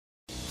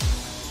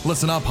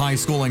Listen up, high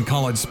school and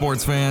college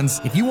sports fans.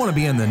 If you want to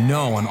be in the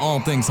know on all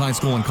things high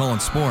school and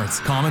college sports,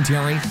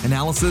 commentary,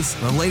 analysis,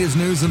 the latest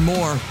news, and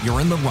more, you're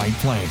in the right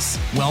place.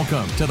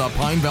 Welcome to the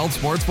Pinebelt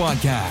Sports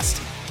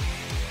Podcast.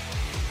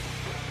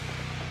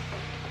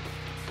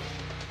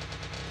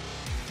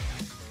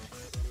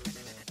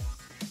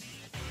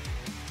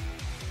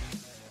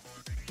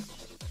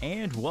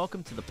 And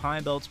welcome to the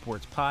Pinebelt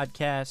Sports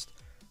Podcast.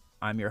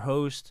 I'm your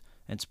host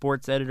and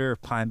sports editor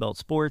of PineBelt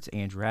Sports,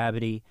 Andrew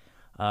Abity.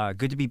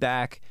 Good to be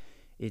back.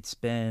 It's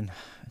been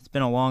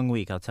a long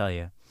week, I'll tell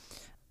you.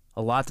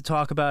 A lot to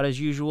talk about as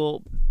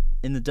usual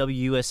in the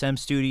USM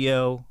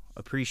studio.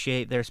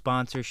 Appreciate their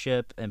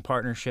sponsorship and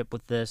partnership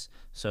with this.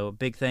 So a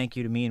big thank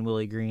you to me and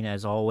Willie Green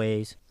as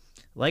always.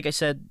 Like I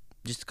said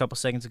just a couple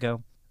seconds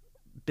ago,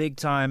 big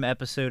time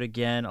episode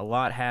again. A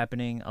lot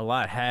happening. A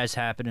lot has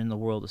happened in the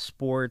world of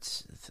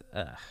sports.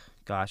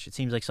 It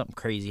seems like something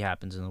crazy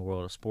happens in the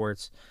world of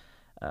sports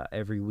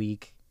every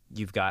week.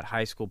 You've got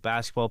high school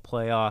basketball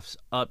playoffs,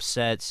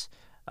 upsets,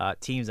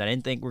 teams I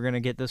didn't think were going to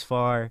get this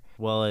far, as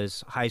well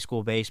as high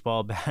school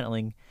baseball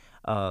battling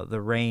the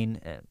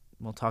rain.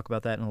 We'll talk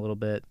about that in a little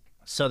bit.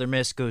 Southern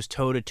Miss goes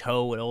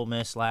toe-to-toe with Ole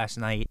Miss last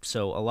night,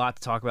 so a lot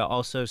to talk about.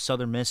 Also,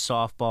 Southern Miss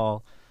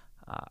softball.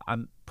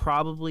 I'm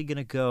probably going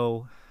to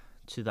go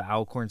to the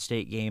Alcorn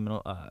State game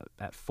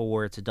at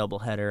 4. It's a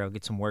doubleheader. I'll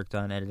get some work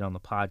done, edit on the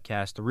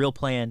podcast. The real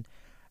plan,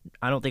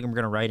 I don't think I'm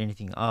going to write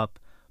anything up,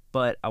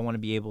 but I want to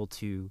be able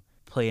to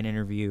play an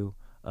interview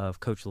of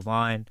Coach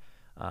Levin.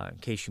 In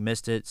case you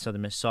missed it,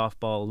 Southern Miss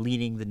softball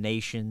leading the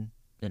nation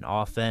in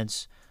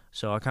offense.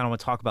 So I kind of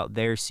want to talk about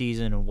their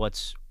season and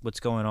what's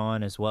going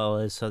on, as well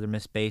as Southern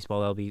Miss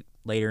baseball. That'll be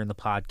later in the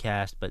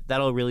podcast, but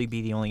that'll really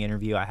be the only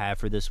interview I have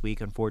for this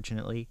week,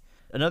 unfortunately.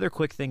 Another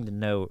quick thing to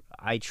note,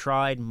 I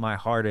tried my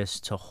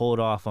hardest to hold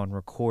off on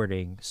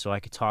recording so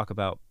I could talk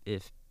about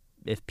if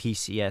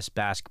PCS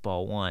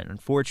basketball won.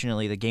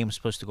 Unfortunately, the game was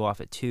supposed to go off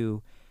at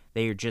 2.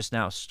 They are just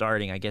now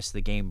starting. I guess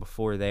the game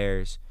before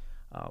theirs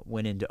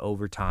went into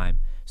overtime.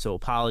 So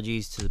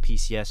apologies to the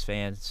PCS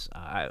fans.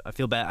 I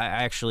feel bad. I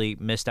actually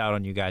missed out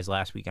on you guys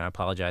last week, and I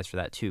apologize for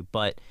that too.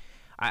 But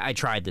I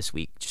tried this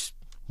week. Just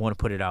want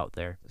to put it out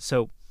there.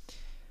 So,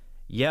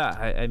 yeah,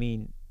 I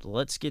mean,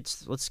 let's get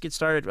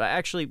started.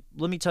 Actually,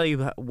 let me tell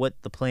you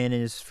what the plan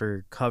is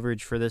for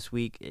coverage for this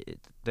week.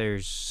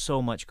 There's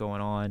so much going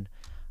on.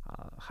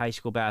 High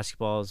school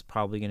basketball is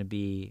probably going to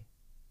be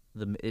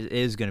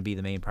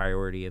the main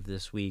priority of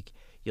this week.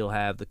 You'll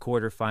have the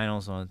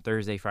quarterfinals on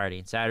Thursday, Friday,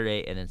 and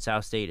Saturday, and then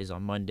South State is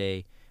on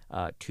Monday,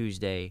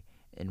 Tuesday,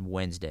 and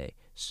Wednesday.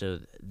 So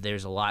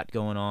there's a lot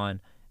going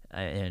on,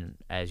 and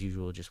as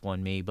usual, just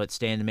one me. But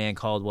Stan the Man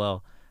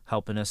Caldwell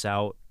helping us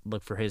out.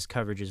 Look for his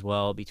coverage as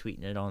well. I'll be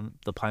tweeting it on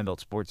the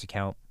PineBelt Sports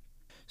account.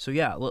 So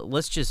yeah,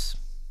 let's just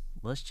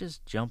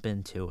jump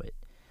into it.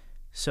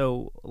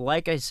 So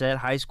like I said,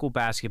 high school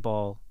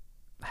basketball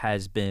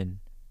has been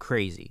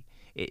crazy.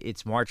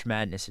 It's March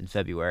Madness in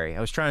February.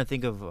 I was trying to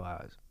think of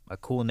a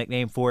cool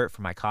nickname for it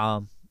for my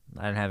column.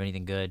 I didn't have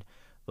anything good,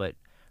 but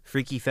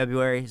Freaky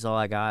February is all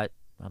I got.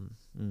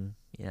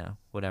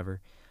 Whatever.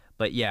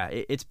 But yeah,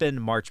 it's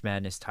been March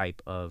Madness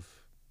type of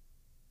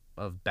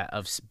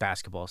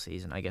basketball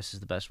season, I guess is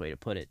the best way to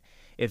put it.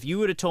 If you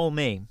would have told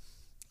me,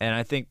 and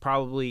I think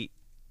probably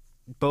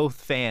both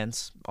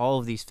fans, all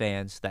of these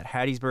fans, that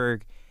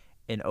Hattiesburg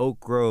and Oak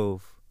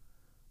Grove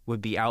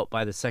would be out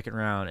by the second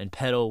round and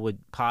Petal would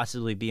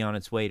possibly be on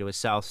its way to a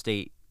South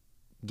State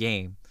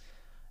game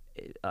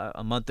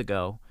a month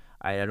ago,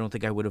 I don't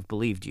think I would have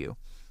believed you.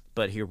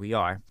 But here we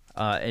are.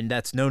 And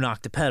that's no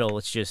knock to Petal.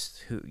 It's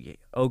just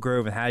Oak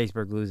Grove and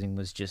Hattiesburg losing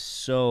was just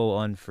so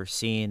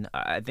unforeseen.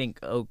 I think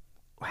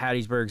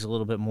Hattiesburg's a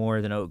little bit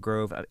more than Oak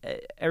Grove.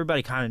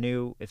 Everybody kind of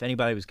knew if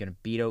anybody was going to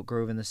beat Oak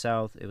Grove in the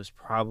South, it was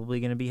probably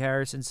going to be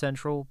Harrison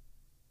Central.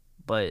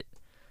 But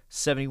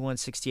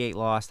 71-68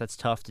 loss, that's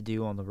tough to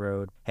do on the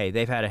road. Hey,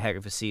 they've had a heck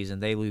of a season.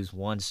 They lose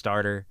one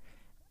starter.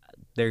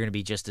 They're going to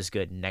be just as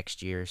good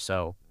next year,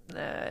 so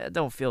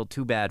don't feel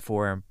too bad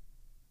for them.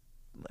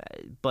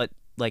 But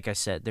like I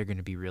said, they're going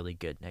to be really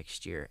good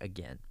next year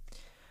again.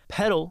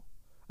 Petal,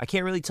 I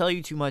can't really tell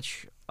you too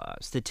much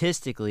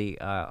statistically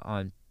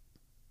on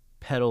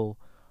Petal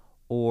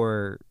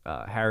or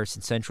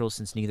Harrison Central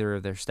since neither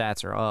of their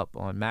stats are up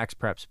on Max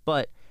Preps.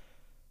 But,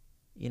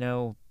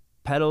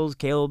 Petal's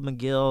Caleb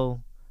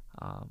McGill,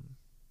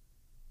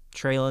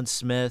 Traylon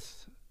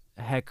Smith,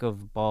 a heck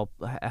of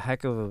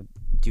a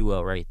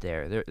duo right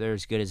there. They're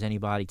as good as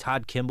anybody.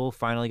 Todd Kimball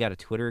finally got a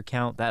Twitter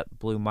account. That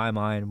blew my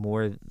mind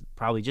more,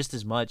 probably just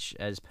as much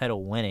as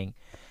Petal winning.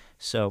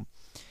 So,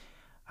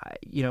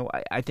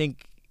 I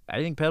think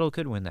Petal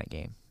could win that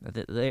game.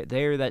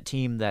 They're that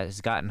team that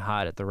has gotten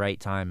hot at the right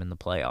time in the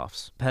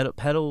playoffs.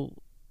 Petal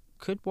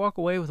could walk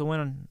away with a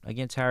win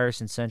against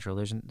Harrison Central.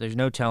 There's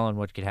no telling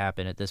what could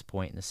happen at this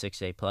point in the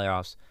 6A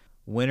playoffs.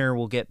 Winner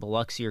will get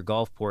Biloxi or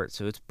Gulfport,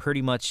 so it's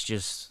pretty much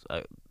just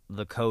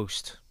the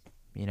coast,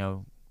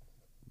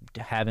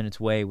 having its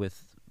way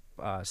with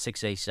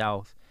 6A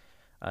South.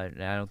 I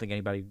don't think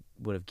anybody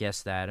would have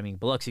guessed that. I mean,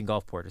 Biloxi and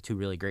Gulfport are two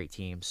really great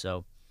teams,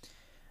 so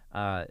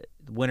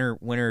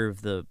Winner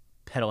of the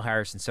Petal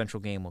Harrison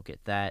Central game will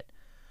get that.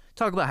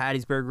 Talk about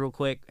Hattiesburg real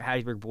quick.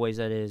 Hattiesburg boys,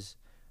 that is.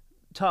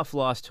 Tough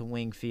loss to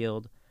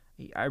Wingfield.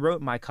 I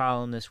wrote my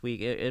column this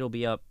week. It'll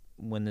be up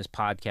when this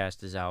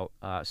podcast is out.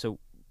 So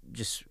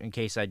just in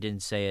case I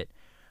didn't say it,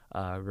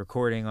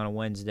 recording on a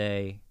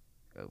Wednesday,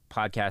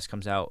 podcast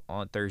comes out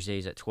on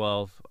Thursdays at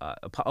 12.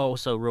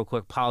 Also, real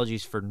quick,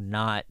 apologies for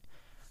not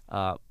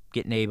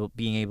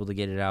being able to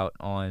get it out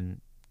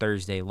on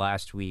Thursday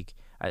last week.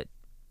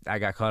 I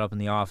got caught up in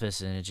the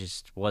office and it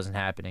just wasn't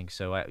happening.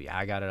 So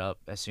I got it up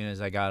as soon as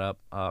I got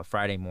up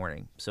Friday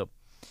morning. So,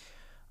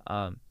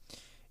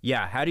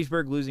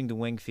 Hattiesburg losing to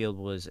Wingfield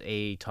was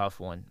a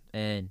tough one.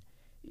 And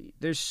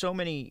there's so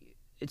many.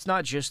 It's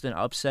not just an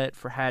upset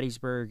for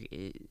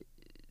Hattiesburg.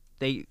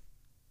 They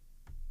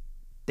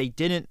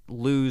didn't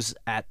lose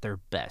at their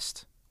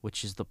best,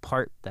 which is the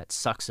part that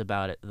sucks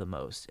about it the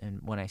most. And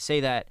when I say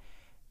that,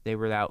 they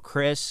were without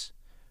Chris,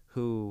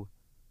 who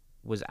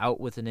was out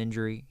with an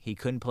injury. He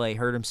couldn't play,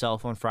 hurt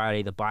himself on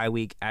Friday. The bye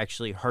week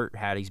actually hurt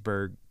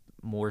Hattiesburg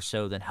more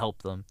so than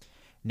helped them.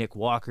 Nick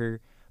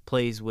Walker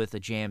plays with a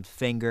jammed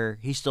finger.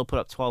 He still put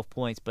up 12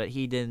 points, but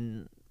he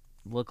didn't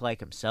look like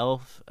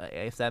himself,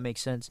 if that makes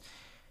sense.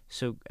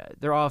 So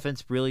their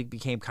offense really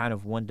became kind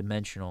of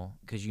one-dimensional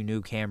because you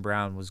knew Cam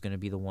Brown was going to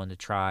be the one to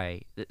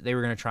try. They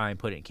were going to try and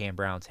put it in Cam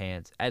Brown's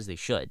hands, as they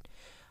should.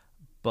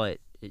 But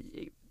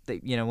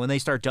when they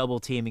start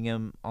double-teaming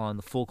him on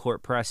the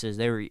full-court presses,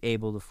 they were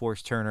able to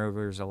force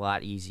turnovers a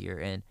lot easier.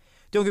 And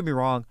don't get me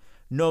wrong,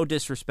 no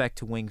disrespect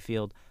to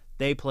Wingfield.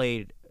 They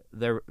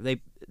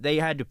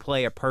had to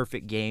play a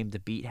perfect game to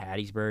beat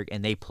Hattiesburg,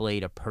 and they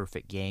played a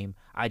perfect game.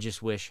 I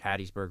just wish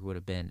Hattiesburg would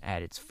have been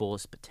at its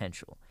fullest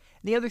potential.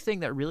 And the other thing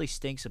that really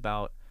stinks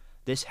about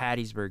this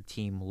Hattiesburg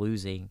team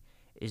losing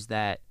is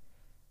that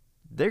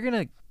they're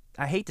going to,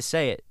 I hate to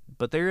say it,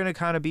 but they're going to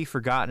kind of be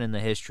forgotten in the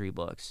history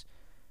books.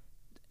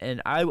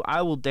 And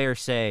I will dare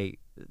say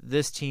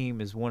this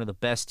team is one of the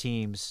best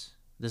teams.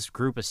 This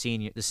group of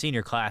the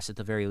senior class at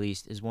the very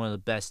least, is one of the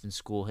best in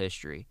school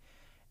history.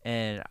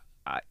 And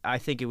I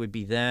think it would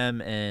be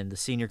them and the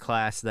senior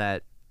class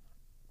that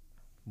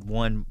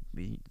won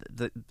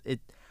it.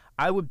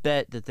 I would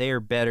bet that they are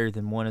better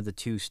than one of the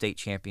two state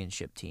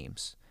championship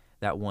teams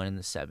that won in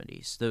the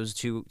 70s. Those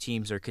two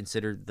teams are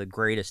considered the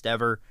greatest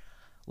ever.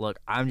 Look,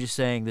 I'm just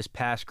saying this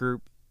past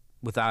group,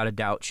 without a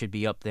doubt, should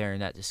be up there in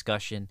that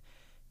discussion.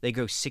 They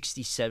go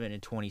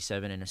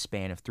 67-27 in a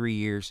span of 3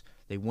 years.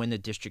 They win the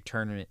district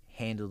tournament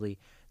handily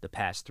the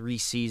past 3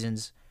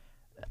 seasons.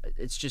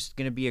 It's just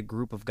going to be a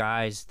group of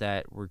guys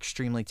that were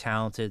extremely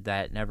talented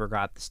that never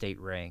got the state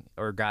ring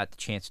or got the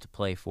chance to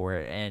play for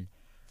it. And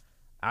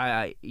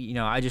I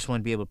just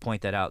want to be able to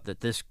point that out,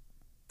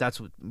 that's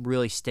what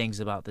really stings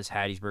about this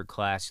Hattiesburg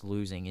class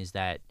losing, is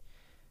that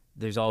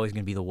there's always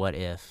going to be the what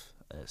if.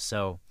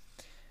 So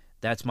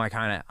that's my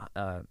kind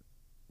of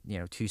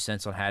 2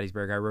 cents on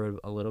Hattiesburg. I wrote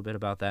a little bit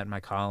about that in my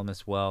column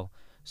as well.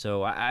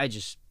 So I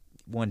just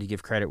wanted to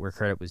give credit where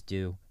credit was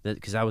due,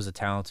 because that was a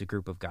talented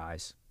group of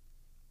guys.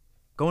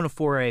 Going to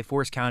 4A,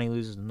 Forest County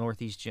loses to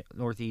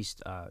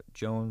Northeast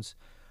Jones.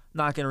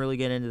 Not going to really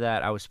get into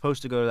that. I was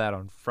supposed to go to that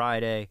on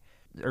Friday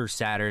or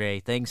Saturday.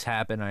 Things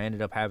happened. I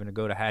ended up having to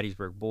go to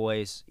Hattiesburg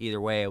boys. Either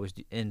way, I was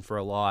in for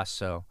a loss.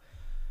 So,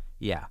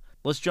 yeah.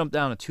 Let's jump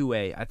down to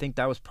 2A. I think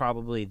that was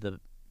probably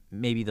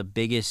maybe the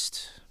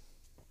biggest,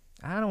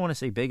 I don't want to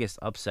say biggest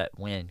upset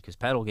win, because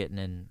Petal getting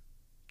in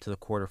to the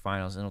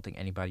quarterfinals, I don't think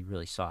anybody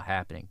really saw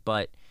happening.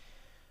 But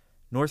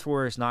North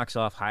Forest knocks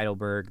off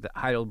Heidelberg.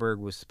 Heidelberg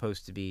was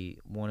supposed to be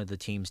one of the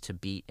teams to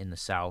beat in the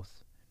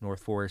South.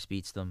 North Forest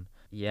beats them.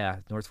 Yeah,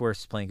 North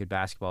Forest is playing good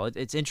basketball.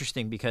 It's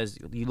interesting because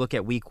you look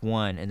at week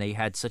 1, and they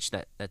had such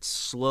that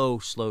slow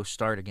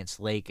start against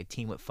Lake, a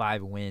team with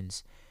 5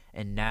 wins,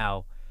 and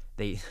now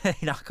they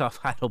knock off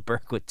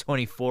Heidelberg with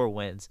 24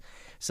 wins.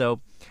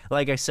 So,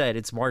 like I said,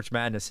 it's March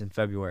Madness in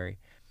February.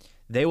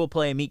 They will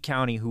play Meade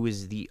County, who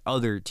is the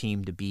other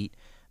team to beat.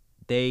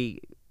 They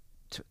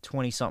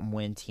 20-something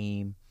win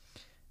team.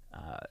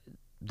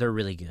 They're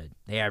really good.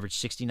 They average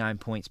 69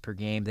 points per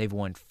game. They've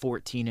won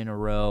 14 in a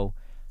row.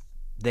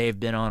 They've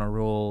been on a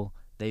roll.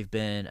 They've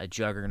been a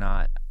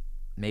juggernaut.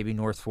 Maybe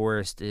North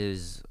Forest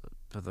is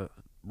the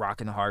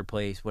rock in the hard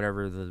place,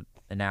 whatever the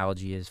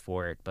analogy is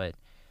for it. But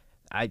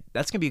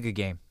that's going to be a good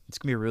game. It's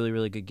going to be a really,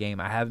 really good game.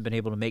 I haven't been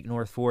able to make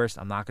North Forest.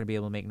 I'm not going to be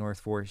able to make North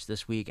Forest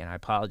this week, and I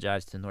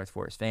apologize to North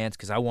Forest fans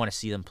because I want to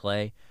see them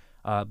play.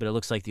 But it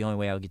looks like the only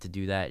way I'll get to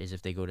do that is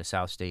if they go to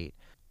South State.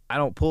 I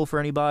don't pull for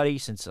anybody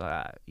since,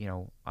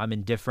 I'm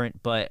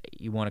indifferent, but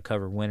you want to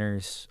cover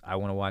winners. I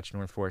want to watch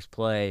North Forest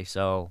play,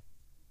 so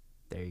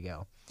there you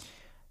go.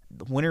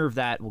 The winner of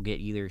that will get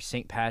either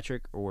St.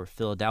 Patrick or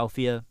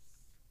Philadelphia.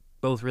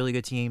 Both really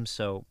good teams,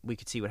 so we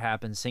could see what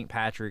happens. St.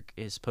 Patrick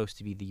is supposed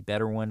to be the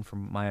better one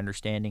from my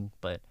understanding,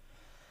 but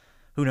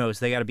who knows?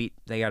 They got to beat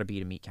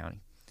Meade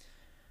County.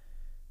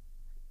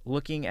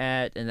 Looking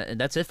at,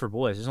 and that's it for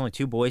boys. There's only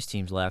 2 boys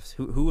teams left.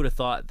 Who would have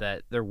thought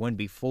that there wouldn't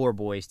be 4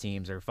 boys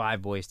teams or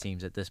 5 boys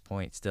teams at this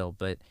point still?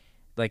 But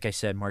like I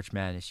said, March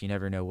Madness, you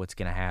never know what's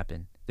going to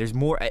happen. There's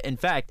more. In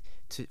fact,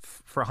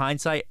 for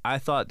hindsight, I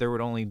thought there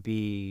would only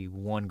be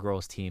one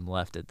girls team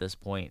left at this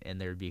point, and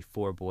there'd be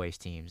 4 boys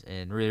teams.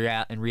 And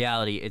in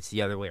reality, it's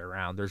the other way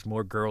around. There's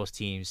more girls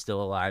teams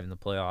still alive in the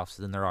playoffs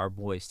than there are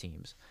boys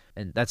teams.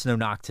 And that's no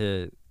knock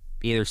to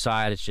either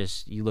side. It's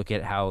just you look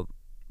at how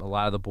a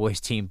lot of the boys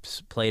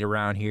teams played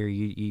around here.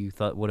 You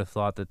would have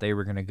thought that they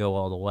were going to go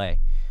all the way.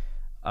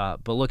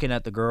 But looking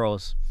at the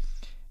girls,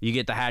 you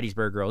get the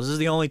Hattiesburg girls. This is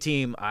the only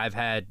team I've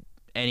had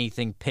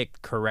anything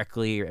picked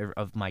correctly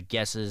of my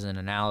guesses and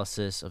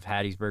analysis of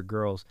Hattiesburg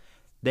girls.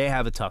 They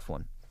have a tough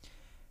one.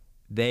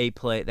 They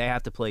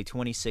have to play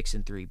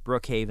 26-3.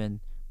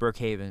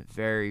 Brookhaven,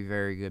 very,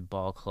 very good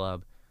ball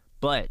club.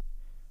 But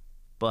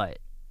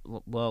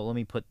well, let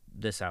me put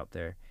this out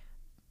there.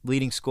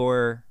 Leading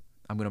scorer,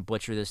 I'm going to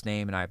butcher this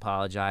name and I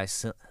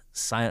apologize.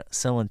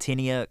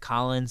 Celentinia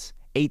Collins,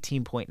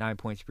 18.9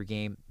 points per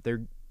game.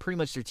 Pretty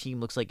much their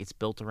team looks like it's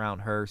built around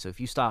her. So if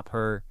you stop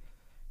her,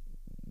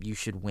 you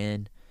should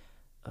win,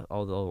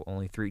 although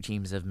only 3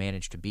 teams have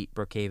managed to beat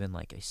Brookhaven,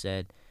 like I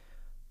said.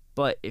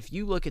 But if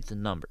you look at the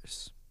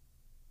numbers,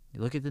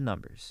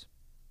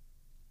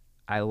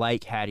 I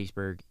like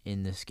Hattiesburg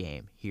in this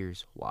game.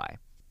 Here's why.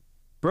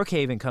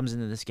 Brookhaven comes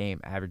into this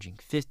game averaging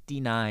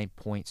 59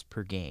 points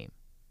per game.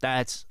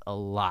 That's a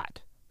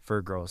lot for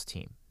a girls'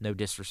 team. No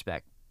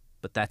disrespect,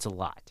 but that's a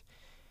lot.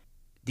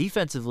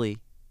 Defensively,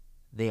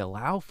 they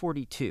allow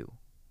 42.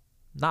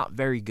 Not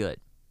very good.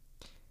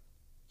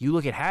 You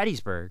look at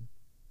Hattiesburg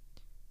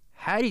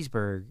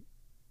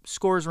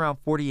scores around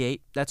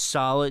 48. That's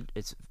solid.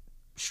 It's a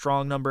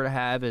strong number to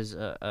have as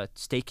a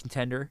state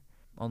contender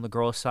on the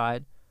girls'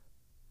 side.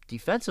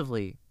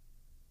 Defensively,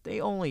 they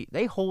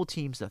hold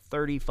teams to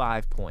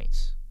 35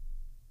 points.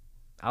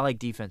 I like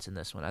defense in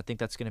this one. I think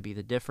that's going to be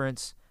the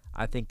difference.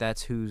 I think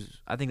that's going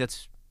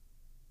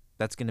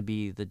to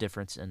be the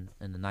difference in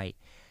the night.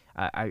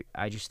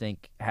 I just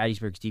think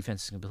Hattiesburg's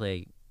defense is going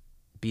to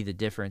be the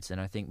difference, and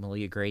I think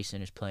Malia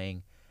Grayson is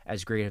playing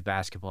as great of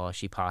basketball as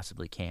she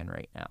possibly can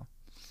right now.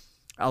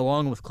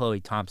 Along with Chloe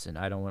Thompson,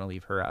 I don't want to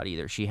leave her out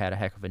either. She had a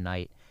heck of a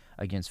night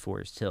against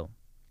Forest Hill.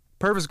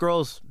 Purvis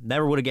girls,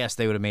 never would have guessed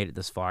they would have made it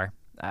this far.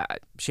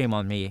 Shame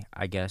on me,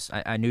 I guess.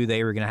 I knew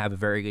they were going to have a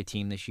very good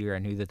team this year. I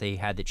knew that they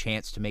had the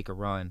chance to make a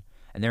run,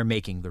 and they're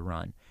making the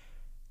run.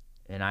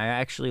 And I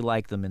actually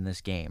like them in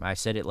this game. I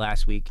said it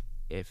last week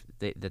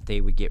that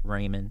they would get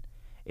Raymond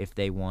if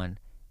they won,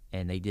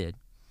 and they did.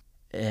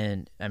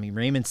 And I mean,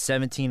 Raymond's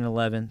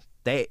 17-11.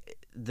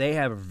 They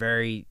have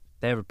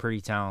a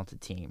pretty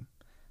talented team.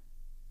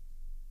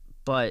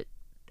 But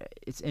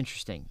it's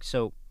interesting.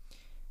 So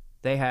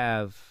they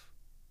have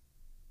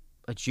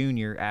a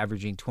junior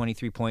averaging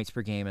 23 points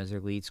per game as their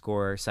lead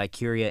scorer,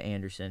 Sycuria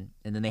Anderson,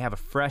 and then they have a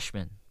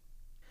freshman,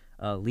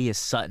 Leah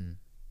Sutton,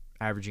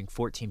 averaging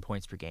 14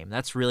 points per game.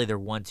 That's really their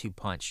 1-2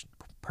 punch.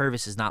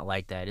 Purvis is not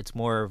like that. It's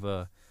more of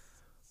a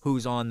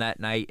who's on that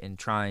night and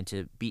trying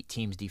to beat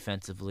teams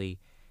defensively.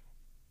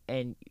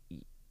 And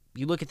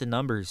you look at the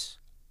numbers,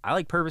 I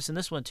like Purvis in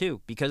this one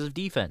too because of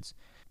defense.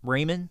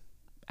 Raymond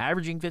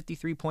averaging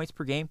 53 points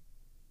per game,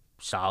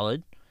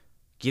 solid.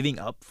 Giving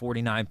up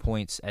 49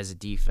 points as a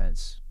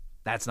defense,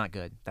 that's not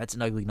good. That's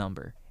an ugly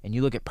number. And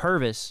you look at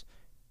Purvis,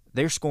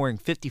 they're scoring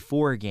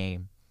 54 a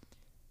game,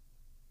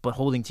 but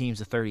holding teams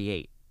to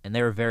 38. And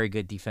they're a very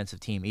good defensive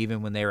team,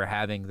 even when they were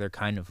having their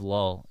kind of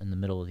lull in the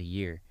middle of the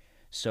year.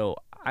 So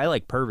I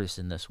like Purvis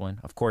in this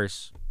one. Of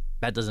course,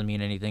 that doesn't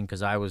mean anything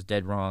because I was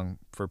dead wrong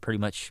for pretty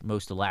much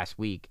most of last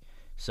week.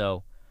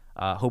 So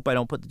hope I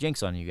don't put the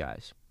jinx on you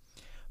guys.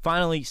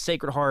 Finally,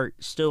 Sacred Heart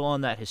still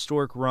on that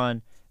historic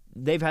run.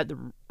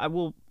 I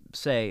will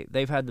say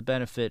they've had the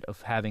benefit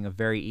of having a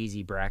very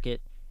easy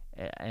bracket,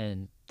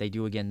 and they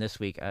do again this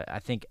week. I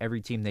think every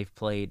team they've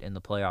played in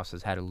the playoffs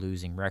has had a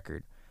losing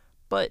record.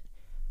 But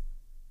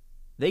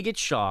they get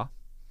Shaw,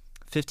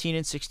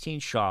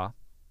 15-16 Shaw,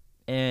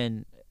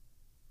 and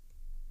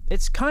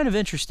it's kind of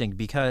interesting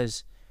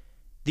because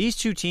these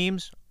two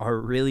teams are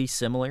really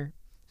similar.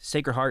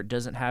 Sacred Heart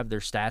doesn't have their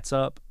stats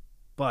up,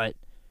 but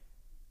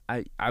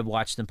I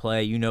watched them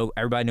play.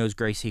 Everybody knows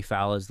Gracie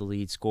Fowler is the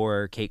lead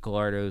scorer. Kate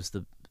Gallardo is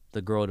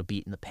the girl to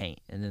beat in the paint.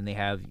 And then they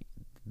have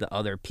the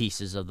other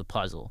pieces of the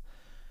puzzle.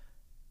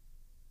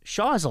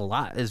 Shaw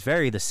is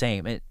very the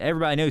same. And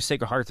everybody knows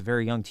Sacred Heart's a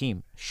very young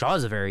team.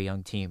 Shaw's a very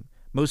young team.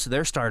 Most of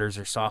their starters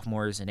are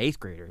sophomores and 8th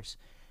graders.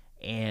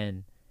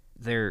 And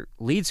their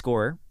lead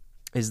scorer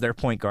is their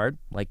point guard,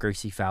 like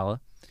Gracie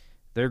Fowler.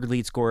 Their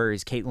lead scorer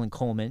is Caitlin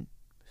Coleman.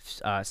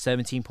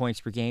 17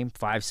 points per game,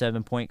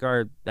 5'7" point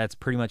guard. That's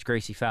pretty much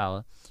Gracie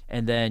Fowler.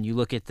 And then you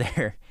look at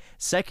their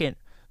second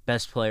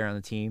best player on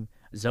the team,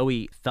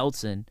 Zoe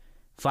Feltson,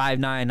 5'9",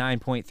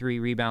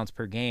 9.3 rebounds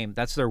per game.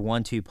 That's their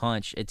 1-2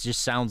 punch. It just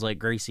sounds like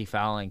Gracie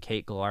Fowler and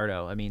Kate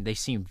Gallardo. I mean, they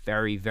seem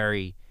very,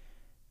 very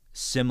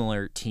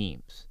similar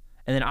teams.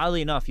 And then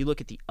oddly enough, you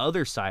look at the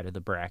other side of the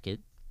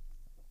bracket,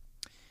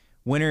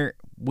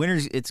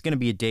 winners, it's going to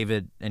be a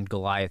David and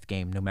Goliath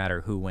game no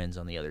matter who wins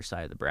on the other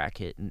side of the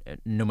bracket,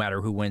 no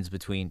matter who wins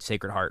between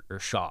Sacred Heart or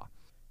Shaw.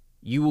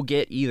 You will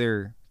get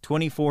either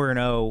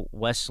 24-0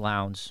 West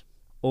Lowndes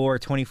or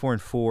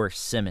 24-4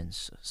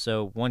 Simmons.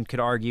 So one could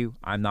argue,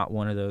 I'm not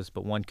one of those,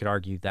 but one could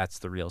argue that's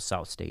the real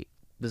South State.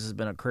 This has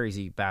been a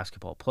crazy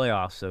basketball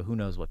playoff, so who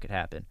knows what could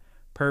happen.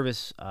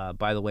 Purvis,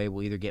 by the way,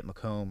 will either get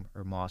Macomb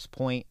or Moss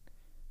Point.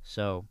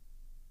 So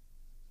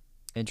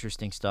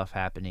interesting stuff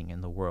happening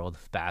in the world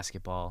of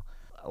basketball.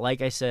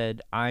 Like I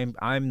said, I'm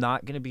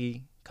not going to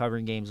be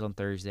covering games on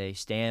Thursday.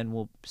 Stan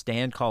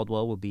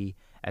Caldwell will be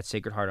at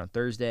Sacred Heart on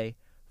Thursday.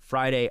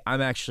 Friday,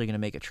 I'm actually going to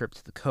make a trip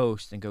to the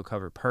coast and go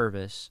cover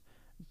Purvis.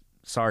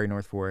 Sorry,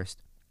 North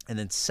Forest. And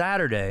then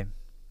Saturday,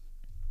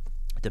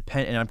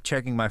 and I'm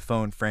checking my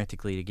phone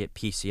frantically to get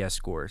PCS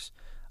scores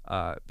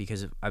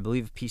because I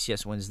believe if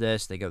PCS wins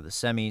this, they go to the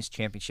semis.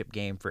 Championship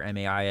game for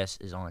MAIS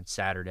is on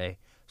Saturday.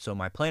 So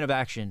my plan of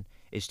action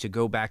is to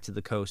go back to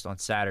the coast on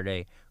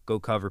Saturday, go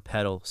cover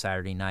Petal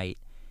Saturday night,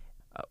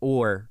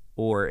 or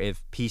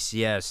if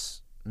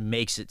PCS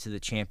makes it to the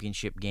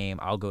championship game,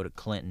 I'll go to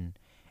Clinton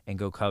and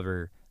go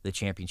cover the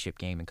championship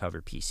game and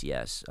cover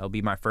PCS. It'll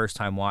be my first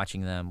time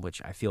watching them,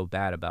 which I feel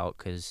bad about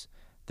because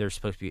they're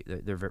supposed to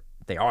be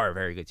they are a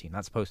very good team.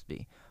 Not supposed to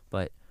be,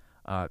 but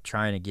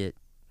trying to get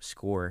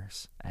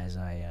scores as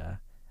I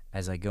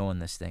go in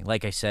this thing.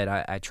 Like I said,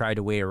 I tried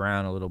to wait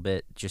around a little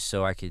bit just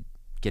so I could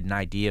get an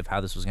idea of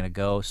how this was going to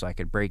go, so I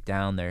could break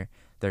down their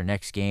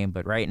next game.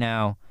 But right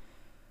now,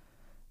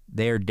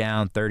 they're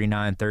down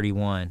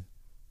 39-31.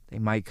 They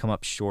might come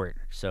up short.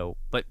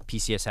 But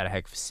PCS had a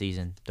heck of a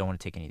season. Don't want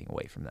to take anything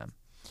away from them.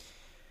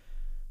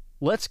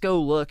 Let's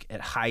go look at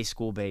high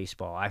school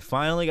baseball. I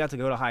finally got to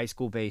go to high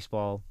school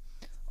baseball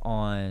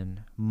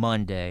on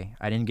Monday.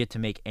 I didn't get to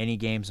make any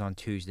games on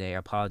Tuesday. I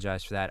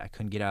apologize for that. I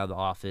couldn't get out of the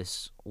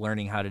office.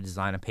 Learning how to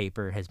design a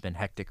paper has been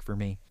hectic for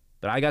me.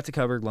 But I got to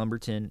cover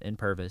Lumberton and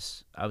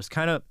Purvis. I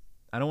don't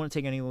want to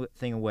take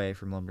anything away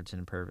from Lumberton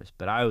and Purvis,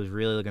 but I was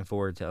really looking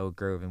forward to Oak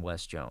Grove and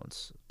West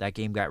Jones. That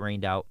game got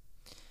rained out,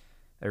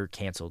 or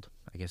canceled,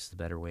 I guess is the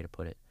better way to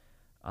put it.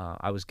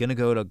 I was going to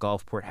go to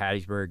Gulfport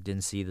Hattiesburg,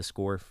 didn't see the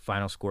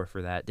final score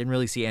for that. Didn't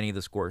really see any of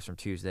the scores from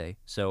Tuesday,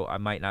 so I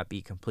might not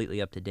be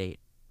completely up to date.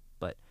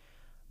 But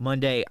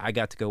Monday, I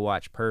got to go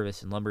watch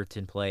Purvis and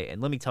Lumberton play,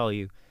 and let me tell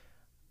you,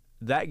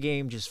 that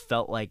game just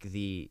felt like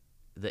the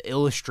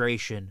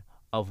illustration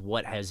of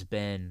what has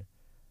been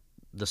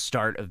the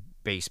start of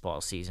baseball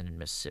season in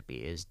Mississippi,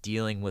 is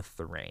dealing with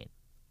the rain.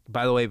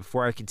 By the way,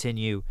 before I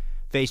continue,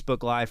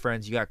 Facebook Live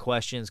friends, you got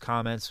questions,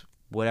 comments,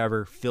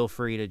 whatever, feel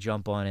free to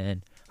jump on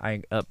in.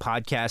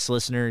 Podcast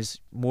listeners,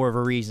 more of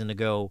a reason to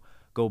go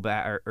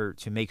back or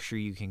to make sure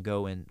you can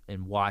go and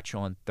watch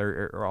on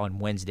on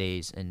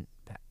Wednesdays, and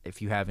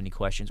if you have any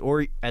questions,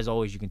 or as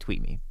always, you can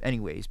tweet me.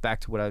 Anyways, back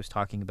to what I was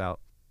talking about.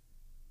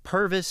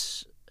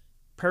 Purvis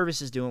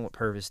is doing what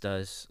Purvis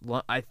does.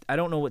 I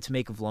don't know what to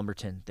make of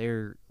Lumberton.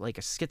 They're like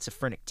a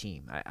schizophrenic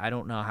team. I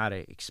don't know how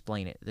to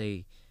explain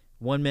it.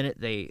 One minute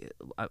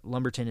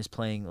Lumberton is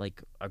playing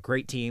like a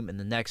great team, and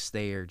the next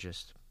they are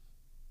just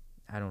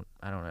I don't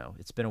know.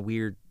 It's been a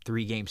weird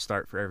 3-game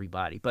start for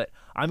everybody. But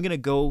I'm gonna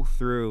go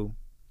through.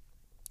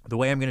 The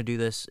way I'm gonna do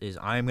this is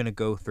I'm gonna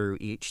go through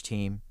each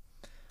team,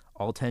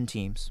 all 10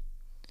 teams,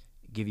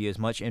 give you as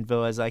much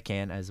info as I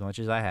can, as much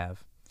as I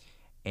have,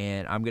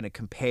 and I'm gonna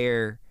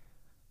compare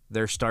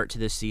their start to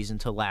this season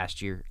to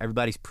last year.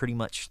 Everybody's pretty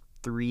much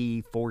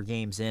 3-4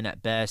 games in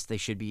at best. There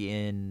should be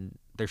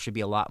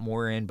a lot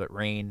more in, but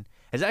rain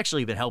has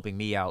actually been helping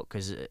me out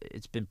because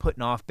it's been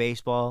putting off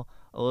baseball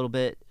a little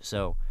bit.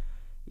 So,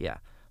 yeah.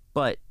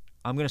 But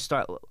I'm gonna just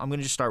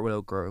start with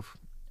Oak Grove.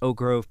 Oak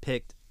Grove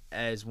picked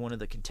as one of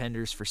the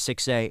contenders for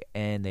 6A,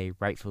 and they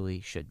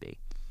rightfully should be.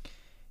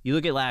 You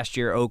look at last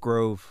year, Oak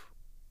Grove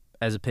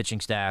as a pitching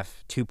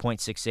staff,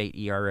 2.68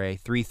 ERA,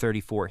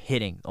 334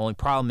 hitting. The only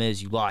problem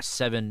is you lost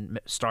 7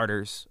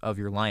 starters of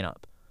your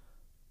lineup.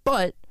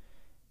 But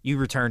you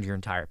returned your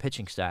entire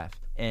pitching staff.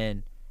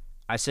 And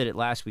I said it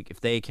last week, if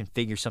they can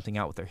figure something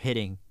out with their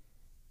hitting,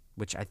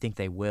 which I think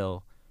they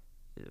will,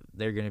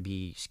 they're going to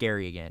be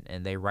scary again,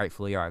 and they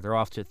rightfully are. They're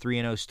off to a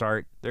 3-0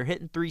 start. They're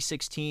hitting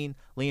 .316.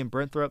 Liam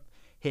Brinthrup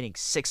hitting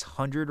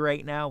 .600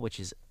 right now, which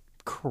is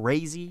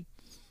crazy.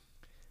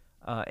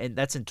 And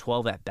that's in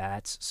 12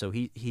 at-bats, so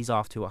he's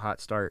off to a hot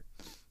start.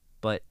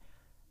 But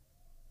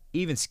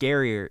even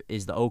scarier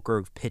is the Oak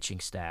Grove pitching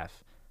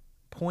staff.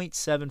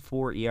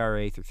 .74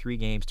 ERA through 3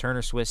 games.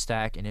 Turner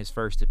Swistak in his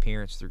first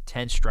appearance through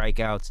 10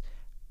 strikeouts.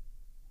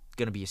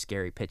 Going to be a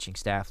scary pitching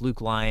staff.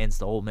 Luke Lyons,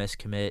 the Ole Miss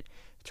commit.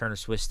 Turner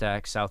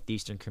Swistak,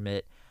 Southeastern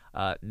commit.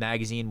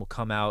 Magazine will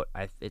come out.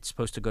 It's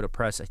supposed to go to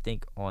press, I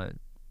think, on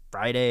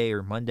Friday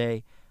or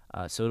Monday.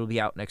 So it'll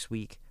be out next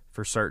week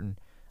for certain.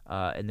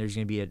 And there's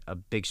going to be a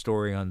big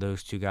story on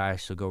those 2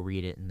 guys, so go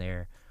read it in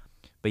there.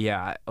 But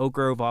yeah, Oak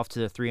Grove off to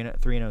the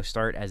 3-0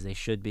 start, as they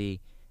should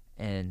be.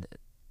 And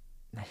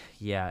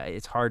yeah,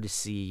 it's hard to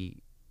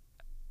see.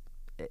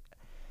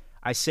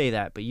 I say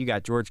that, but you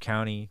got George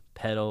County,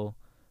 Petal,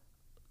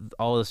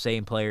 all the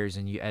same players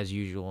as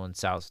usual in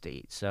South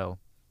State. So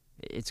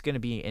it's going to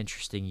be an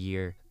interesting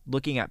year.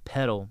 Looking at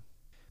Petal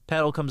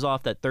comes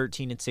off that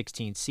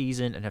 13-16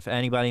 season, and if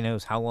anybody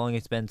knows how long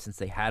it's been since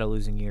they had a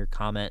losing year,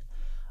 comment.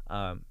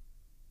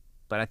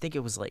 but I think it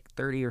was like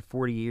 30 or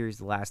 40 years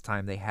the last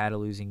time they had a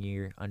losing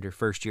year under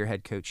first-year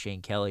head coach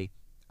Shane Kelly.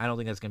 I don't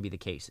think that's going to be the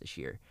case this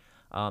year.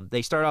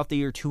 They start off the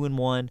year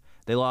 2-1.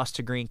 They lost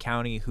to Greene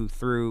County,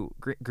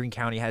 Greene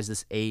County has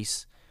this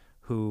ace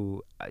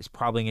who is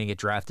probably going to get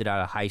drafted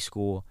out of high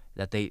school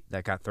that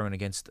got thrown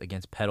against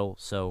Petal.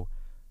 So,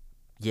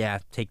 yeah,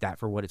 take that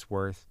for what it's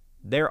worth.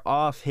 They're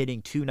off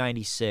hitting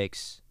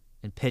 .296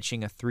 and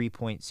pitching a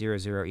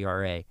 3.00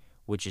 ERA,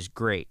 which is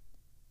great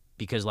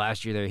because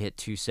last year they hit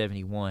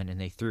 .271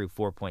 and they threw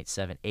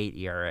 4.78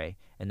 ERA,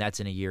 and that's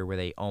in a year where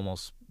they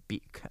almost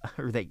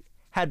they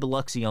had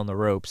Biloxi on the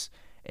ropes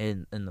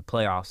in the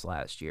playoffs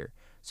last year.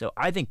 So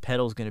I think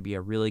Petal's going to be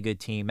a really good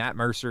team. Matt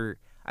Mercer,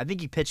 I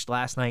think he pitched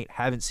last night.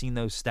 Haven't seen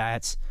those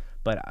stats,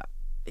 but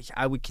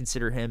I would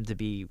consider him to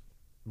be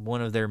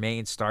one of their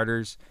main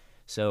starters.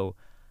 So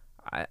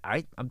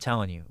I'm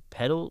telling you,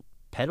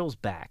 Petal's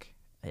back,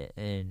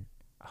 and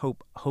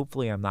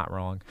hopefully I'm not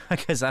wrong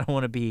because I don't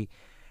want to be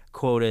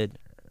quoted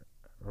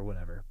or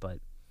whatever. But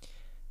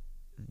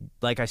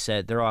like I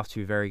said, they're off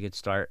to a very good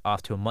start,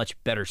 off to a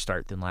much better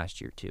start than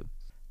last year too.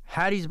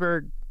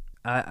 Hattiesburg,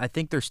 I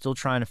think they're still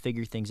trying to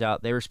figure things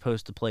out. They were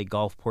supposed to play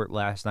Gulfport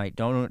last night.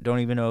 Don't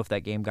even know if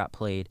that game got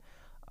played.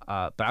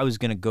 But I was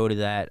going to go to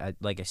that.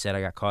 Like I said,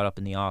 I got caught up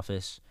in the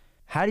office.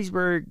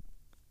 Hattiesburg,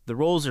 the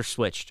roles are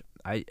switched.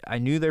 I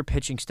knew their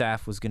pitching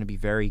staff was going to be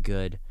very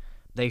good.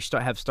 They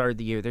have started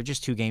the year. They're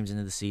just 2 games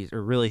into the season,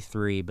 or really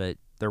 3, but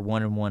they're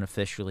 1-1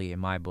 officially in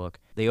my book.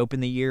 They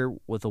opened the year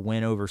with a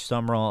win over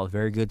Sumrall, a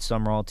very good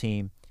Sumrall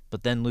team,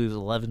 but then lose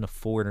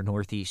 11-4 to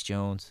Northeast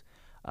Jones.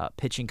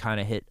 Pitching kind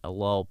of hit a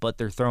lull, but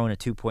they're throwing a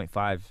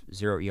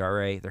 2.50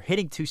 ERA. They're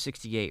hitting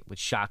 .268, which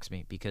shocks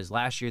me because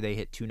last year they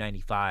hit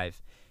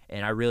 .295,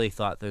 and I really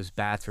thought those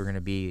bats were going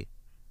to be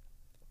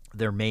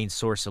their main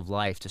source of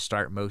life to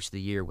start most of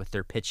the year with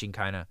their pitching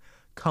kind of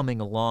coming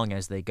along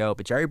as they go.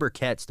 But Jerry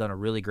Burkett's done a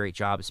really great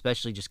job,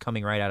 especially just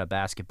coming right out of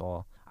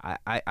basketball.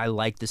 I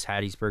like this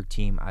Hattiesburg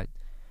team. I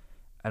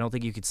don't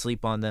think you could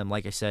sleep on them.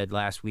 Like I said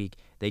last week,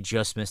 they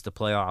just missed the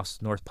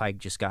playoffs. North Pike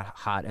just got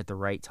hot at the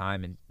right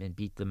time and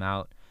beat them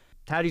out.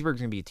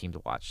 Hattiesburg's going to be a team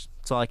to watch.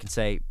 That's all I can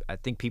say. I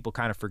think people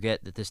kind of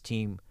forget that this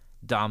team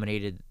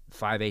dominated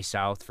 5A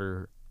South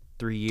for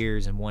 3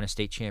 years and won a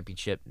state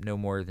championship no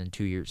more than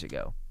 2 years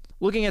ago.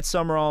 Looking at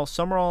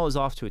Sumrall is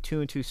off to a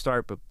 2-2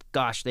 start, but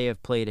gosh, they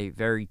have played a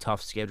very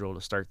tough schedule to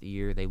start the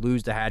year. They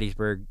lose to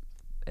Hattiesburg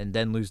and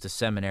then lose to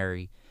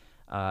Seminary,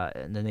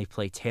 and then they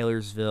play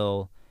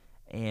Taylorsville,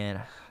 and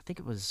I think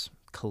it was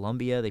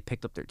Columbia they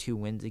picked up their 2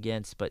 wins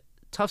against, but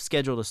tough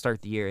schedule to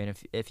start the year. And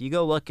if you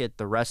go look at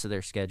the rest of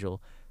their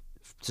schedule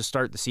to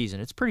start the season,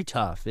 it's pretty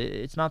tough.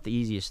 It's not the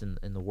easiest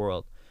in the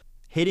world.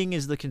 Hitting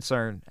is the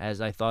concern, as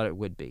I thought it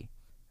would be.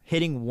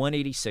 Hitting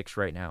 186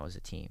 right now as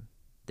a team.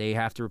 They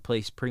have to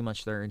replace pretty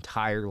much their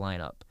entire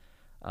lineup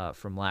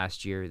from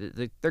last year.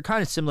 They're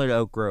kind of similar to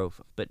Oak Grove,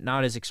 but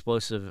not as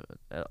explosive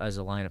as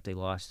a lineup they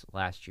lost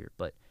last year.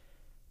 But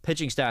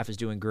pitching staff is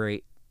doing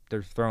great.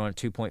 They're throwing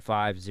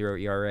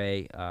 2.50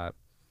 ERA.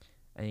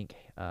 I think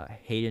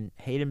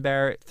Hayden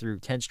Barrett threw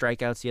 10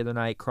 strikeouts the other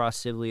night. Cross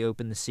Sibley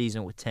opened the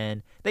season with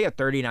 10. They got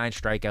 39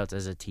 strikeouts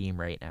as a team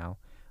right now,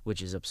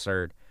 which is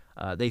absurd.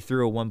 They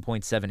threw a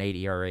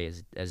 1.78 ERA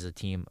as a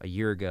team a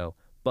year ago.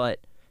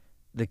 But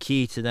the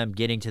key to them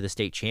getting to the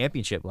state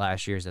championship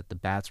last year is that the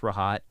bats were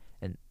hot.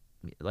 And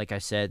like I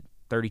said,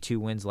 32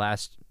 wins I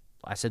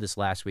said this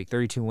last week,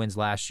 32 wins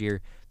last year.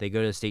 They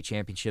go to the state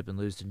championship and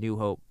lose to New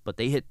Hope, but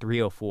they hit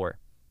 .304.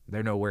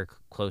 They're nowhere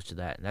close to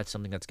that, and that's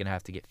something that's going to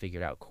have to get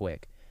figured out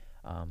quick.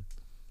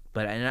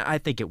 But I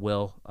think it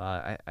will.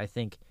 I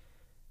think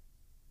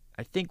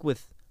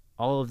with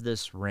all of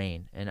this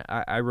rain, and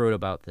I wrote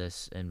about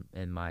this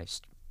in my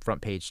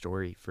front page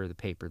story for the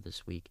paper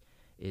this week,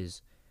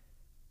 is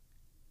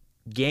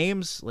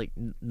games, like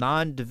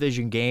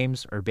non-division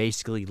games, are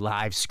basically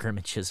live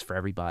scrimmages for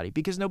everybody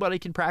because nobody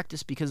can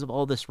practice because of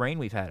all this rain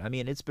we've had. I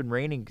mean, it's been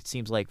raining, it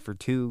seems like, for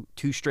two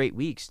straight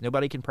weeks.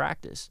 Nobody can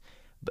practice.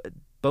 But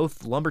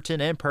both Lumberton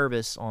and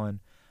Purvis on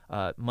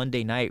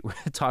Monday night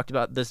talked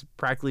about this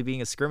practically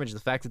being a scrimmage. The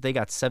fact that they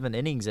got 7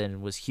 innings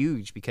in was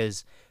huge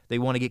because they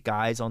want to get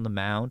guys on the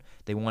mound.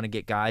 They want to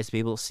get guys to be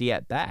able to see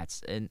at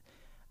bats. And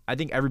I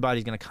think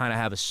everybody's going to kind of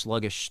have a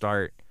sluggish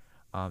start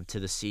to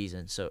the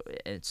season. So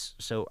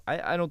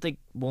I don't think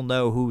we'll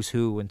know who's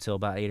who until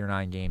about 8 or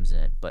 9 games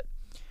in. But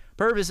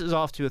Purvis is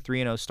off to a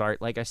 3-0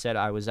 start. Like I said,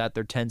 I was at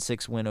their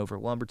 10-6 win over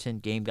Lumberton.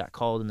 Game got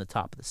called in the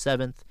top of the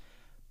 7th.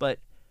 But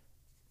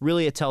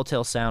really a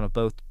telltale sound of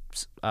both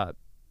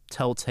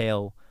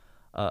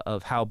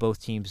of how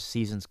both teams'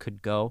 seasons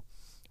could go.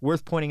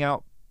 Worth pointing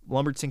out,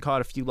 Lumberton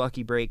caught a few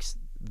lucky breaks.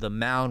 The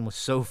mound was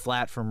so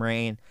flat from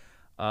rain.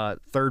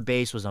 Third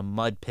base was a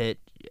mud pit.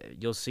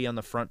 You'll see on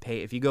the front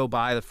page, if you go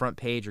by the front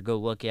page or go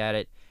look at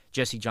it,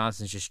 Jesse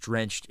Johnson's just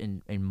drenched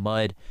in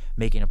mud,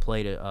 making a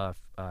play to,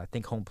 I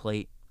think, home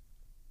plate.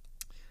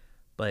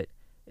 But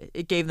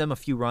it gave them a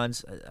few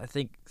runs. I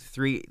think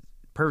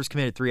Purvis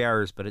committed 3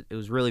 errors, but it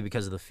was really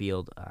because of the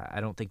field.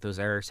 I don't think those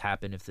errors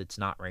happen if it's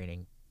not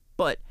raining,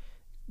 but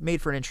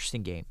made for an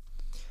interesting game.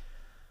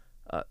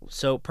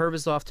 So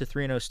Purvis off to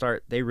 3-0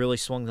 start. They really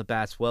swung the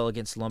bats well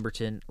against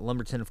Lumberton.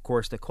 Lumberton, of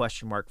course, the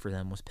question mark for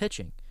them was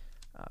pitching.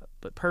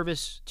 But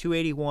Purvis,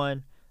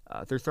 281.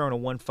 They're throwing a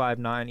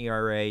 1.59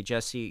 ERA.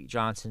 Jesse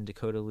Johnson,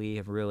 Dakota Lee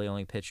have really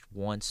only pitched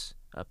once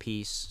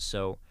apiece.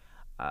 So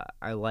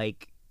I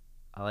like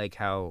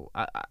how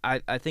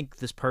I think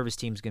this Purvis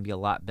team is going to be a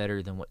lot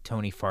better than what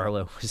Tony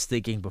Farlow was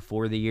thinking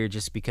before the year,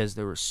 just because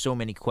there were so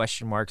many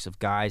question marks of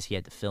guys he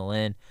had to fill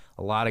in.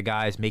 A lot of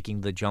guys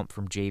making the jump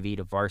from JV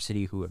to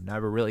varsity who have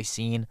never really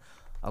seen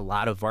a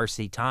lot of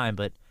varsity time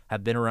but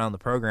have been around the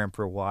program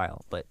for a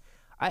while. But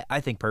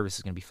I think Purvis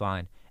is going to be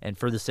fine. And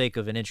for the sake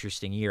of an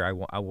interesting year,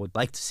 I would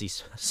like to see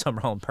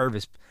Summerall and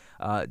Purvis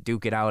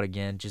duke it out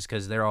again, just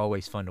because they're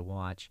always fun to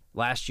watch.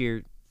 Last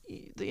year,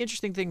 the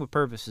interesting thing with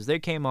Purvis is they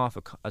came off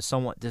a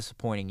somewhat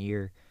disappointing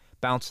year,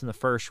 bounced in the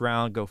first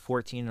round, go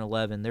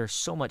 14-11. There's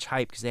so much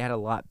hype because they had a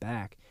lot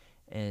back,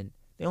 and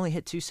they only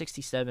hit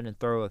 267 and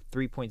throw a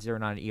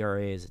 3.09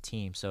 ERA as a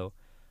team. So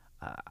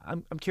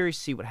I'm curious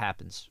to see what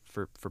happens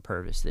for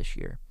Purvis this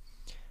year.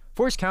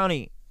 Forest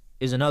County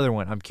is another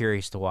one I'm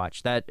curious to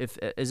watch. That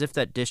if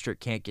that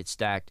district can't get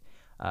stacked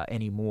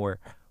anymore,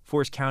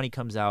 Forest County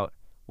comes out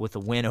with a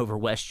win over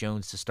West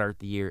Jones to start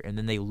the year, and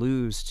then they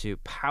lose to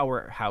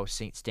powerhouse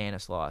St.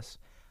 Stanislaus,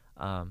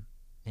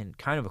 and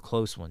kind of a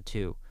close one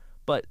too.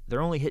 But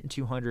they're only hitting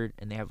 200,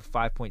 and they have a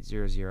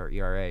 5.00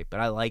 ERA. But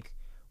I like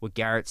what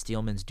Garrett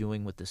Steelman's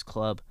doing with this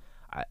club.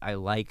 I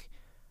like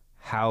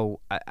how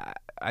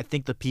I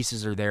think the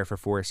pieces are there for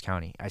Forest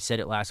County. I said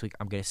it last week.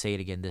 I'm going to say it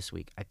again this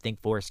week. I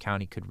think Forest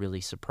County could really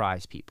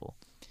surprise people.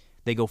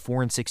 They go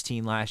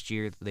 4-16 last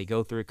year. They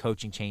go through a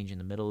coaching change in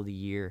the middle of the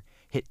year,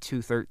 hit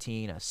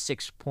 213, a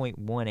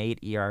 6.18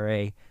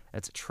 ERA.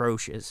 That's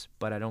atrocious,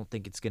 but I don't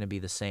think it's going to be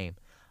the same.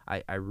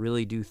 I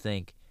really do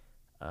think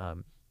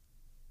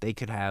they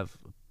could have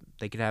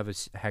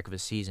a heck of a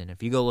season.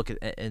 If you go look at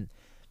and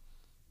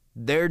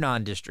their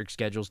non-district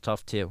schedule's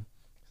tough too.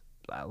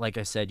 Like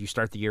I said, you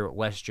start the year at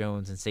West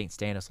Jones and St.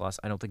 Stanislaus.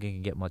 I don't think it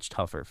can get much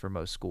tougher for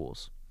most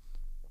schools.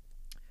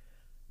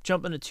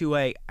 Jumping to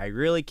 2A, I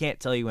really can't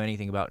tell you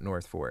anything about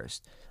North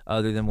Forest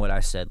other than what I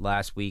said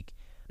last week.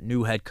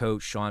 New head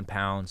coach, Sean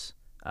Pounds.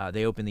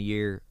 They opened the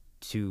year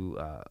to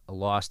a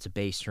loss to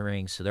Base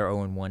Ring, so they're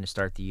 0-1 to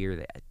start the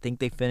year. I think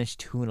they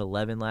finished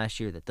 2-11 last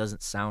year. That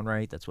doesn't sound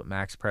right. That's what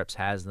Max Preps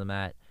has them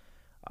at.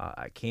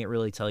 I can't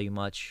really tell you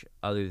much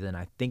other than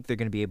I think they're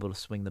going to be able to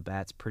swing the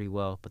bats pretty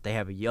well. But they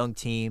have a young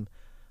team,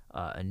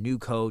 a new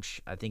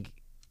coach. I think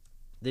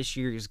this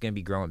year is going to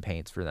be growing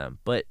pains for them.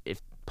 But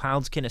if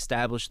Pounds can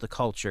establish the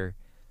culture,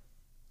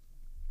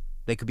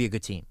 they could be a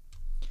good team.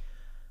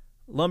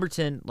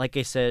 Lumberton, like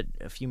I said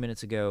a few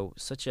minutes ago,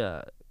 such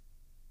a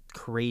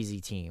crazy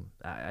team.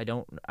 I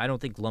don't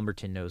think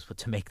Lumberton knows what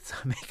to make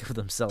of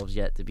themselves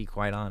yet, to be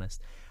quite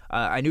honest.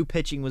 I knew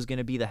pitching was going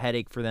to be the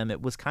headache for them.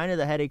 It was kind of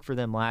the headache for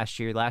them last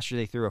year. Last year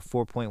they threw a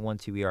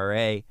 4.12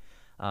 ERA,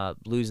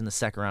 losing the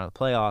second round of the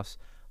playoffs.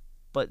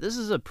 But this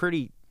is a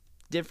pretty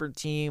different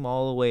team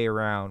all the way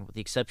around, with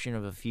the exception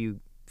of a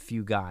few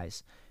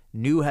guys.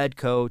 New head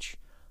coach,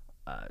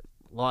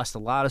 lost a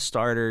lot of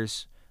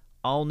starters,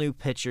 all new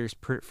pitchers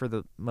for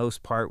the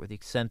most part, with the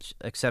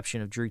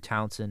exception of Drew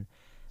Townsend.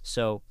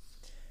 So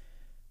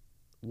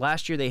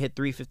last year they hit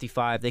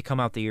 355. They come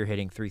out the year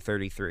hitting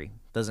 333.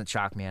 Doesn't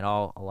shock me at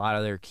all. A lot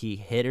of their key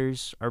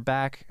hitters are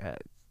back.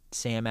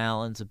 Sam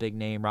Allen's a big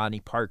name. Rodney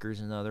Parker's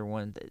another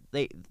one.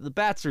 The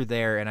bats are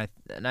there,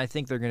 and I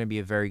think they're going to be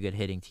a very good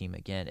hitting team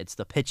again. It's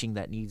the pitching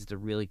that needs to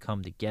really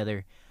come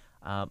together.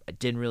 I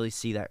didn't really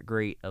see that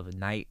great of a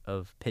night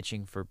of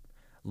pitching for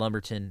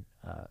Lumberton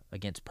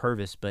against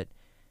Purvis, but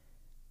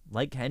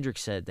like Hendrick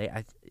said,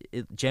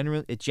 it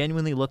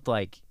genuinely looked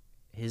like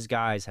his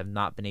guys have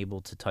not been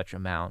able to touch a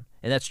mound.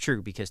 And that's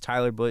true because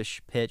Tyler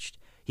Bush pitched.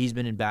 He's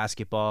been in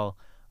basketball.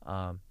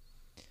 The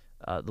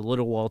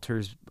little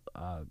Walters,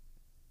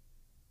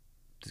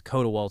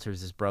 Dakota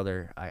Walters, his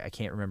brother, I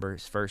can't remember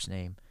his first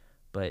name,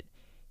 but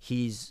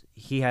he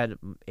had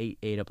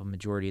ate up a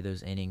majority of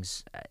those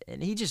innings,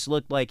 and he just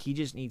looked like he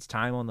just needs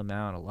time on the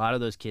mound. A lot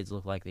of those kids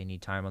look like they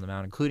need time on the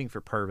mound, including for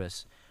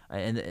Purvis.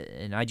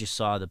 And I just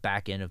saw the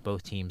back end of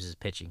both teams'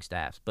 pitching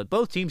staffs. But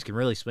both teams can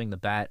really swing the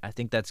bat. I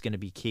think that's going to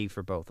be key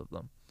for both of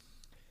them.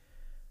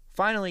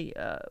 Finally,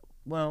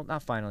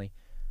 not finally,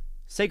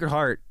 Sacred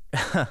Heart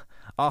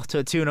off to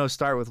a 2-0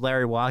 start with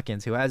Larry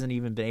Watkins, who hasn't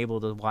even been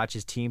able to watch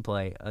his team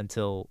play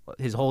until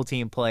his whole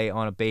team play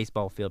on a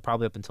baseball field,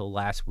 probably up until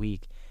last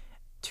week.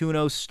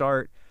 2-0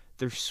 start.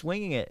 They're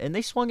swinging it, and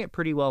they swung it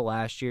pretty well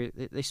last year.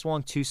 They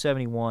swung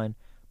 271,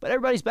 but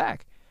everybody's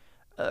back.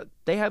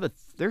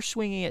 They're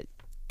swinging it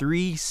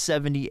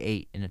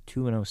 378 in a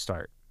 2-0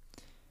 start.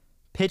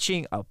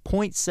 Pitching a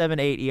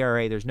 .78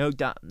 ERA. There's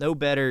no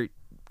better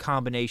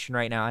combination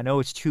right now. I know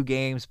it's 2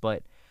 games,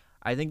 but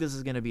I think this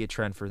is going to be a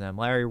trend for them.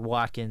 Larry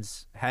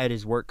Watkins had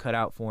his work cut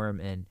out for him,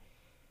 and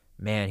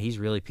man, he's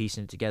really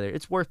piecing it together.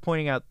 It's worth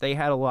pointing out they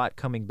had a lot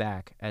coming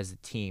back as a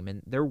team,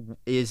 and there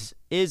is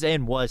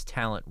and was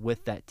talent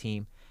with that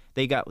team.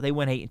 They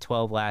went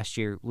 8-12 last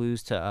year,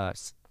 lose to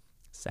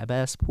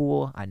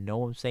Sebastopol. I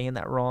know I'm saying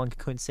that wrong.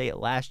 Couldn't say it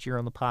last year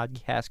on the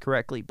podcast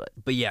correctly, but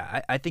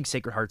yeah, I think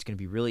Sacred Heart's going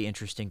to be really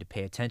interesting to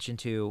pay attention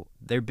to.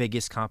 Their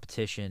biggest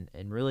competition,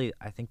 and really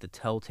I think the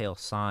telltale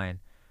sign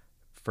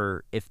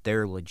for if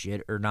they're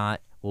legit or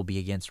not, will be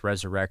against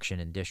Resurrection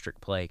in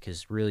district play,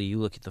 because really you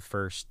look at the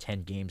first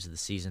 10 games of the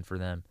season for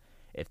them.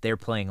 If they're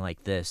playing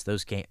like this,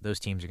 those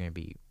teams are going to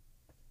be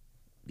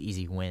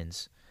easy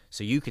wins.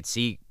 So you could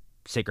see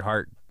Sacred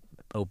Heart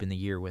open the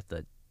year with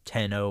a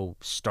 10-0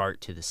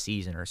 start to the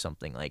season or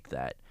something like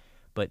that.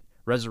 But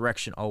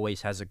Resurrection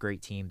always has a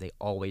great team. They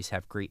always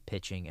have great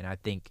pitching, and I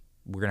think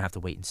we're going to have to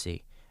wait and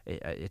see.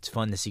 It's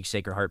fun to see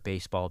Sacred Heart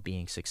baseball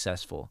being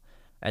successful,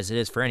 as it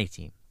is for any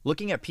team.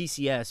 Looking at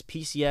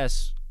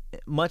PCS,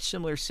 much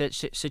similar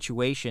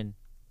situation,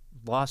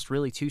 lost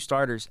really 2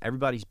 starters.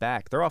 Everybody's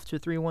back. They're off to a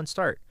 3-1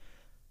 start.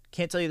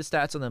 Can't tell you the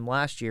stats on them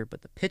last year,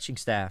 but the pitching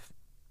staff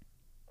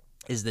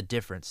is the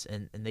difference,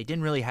 and they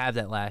didn't really have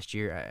that last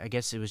year. I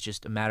guess it was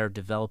just a matter of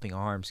developing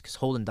arms, because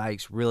Holden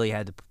Dykes really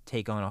had to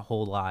take on a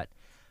whole lot,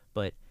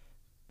 but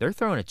they're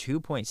throwing a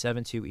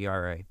 2.72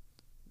 ERA.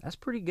 That's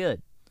pretty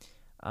good.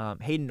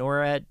 Hayden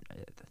Norad, I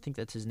think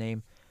that's his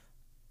name,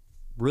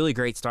 really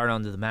great start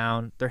onto the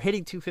mound. They're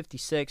hitting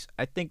 256.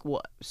 I think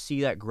we'll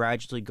see that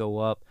gradually go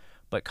up,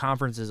 but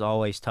conference is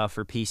always tough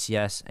for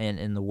PCS and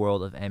in the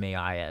world of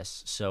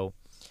MAIS. So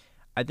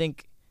I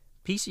think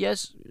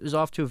PCS is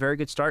off to a very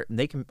good start, and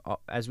they can,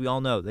 as we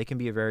all know, they can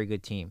be a very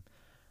good team,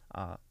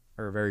 or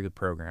a very good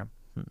program.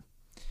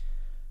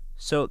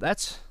 So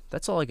that's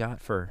all I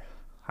got for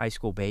high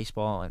school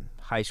baseball and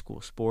high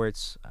school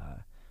sports.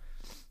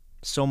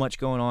 So much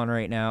going on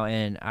right now,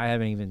 and I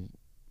haven't even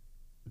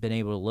been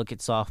able to look at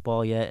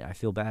softball yet. I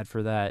feel bad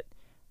for that.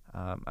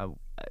 I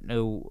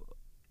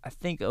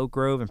think Oak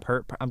Grove and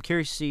I'm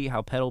curious to see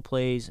how Petal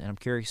plays, and I'm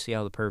curious to see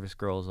how the Purvis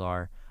girls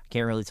are.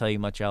 Can't really tell you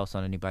much else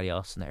on anybody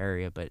else in the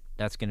area, but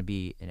that's going to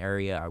be an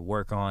area I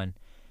work on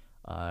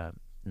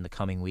in the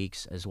coming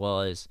weeks, as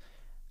well as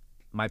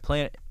my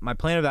plan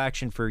of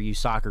action for you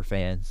soccer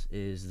fans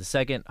is the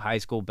second high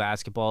school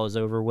basketball is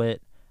over with,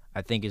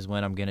 I think is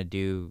when I'm going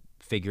to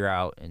figure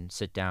out and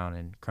sit down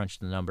and crunch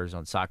the numbers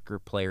on Soccer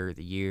Player of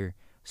the Year.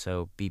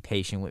 So be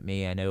patient with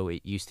me. I know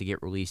it used to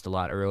get released a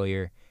lot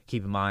earlier.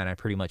 Keep in mind, I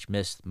pretty much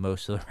missed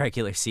most of the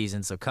regular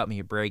season, so cut me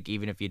a break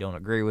even if you don't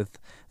agree with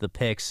the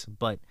picks.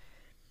 But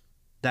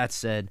that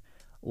said,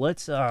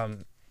 let's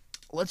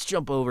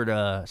jump over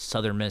to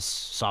Southern Miss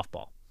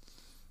softball.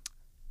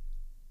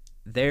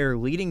 They're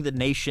leading the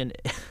nation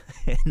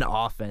in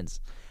offense,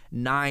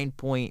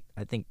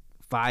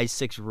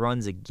 9.56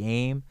 runs a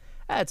game.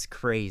 That's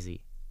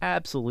crazy,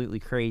 absolutely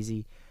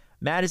crazy.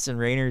 Madison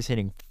Rayner's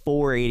hitting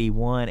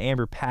 481,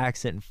 Amber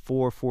Pax hitting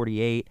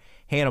 448,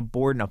 Hannah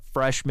Borden, a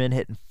freshman,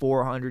 hitting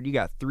 400. You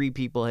got 3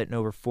 people hitting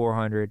over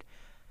 400.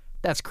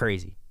 That's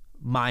crazy,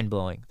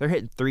 mind-blowing. They're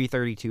hitting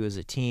 332 as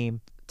a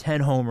team,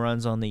 10 home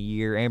runs on the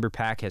year. Amber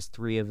Pack has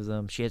 3 of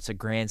them. She hits a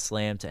grand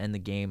slam to end the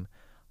game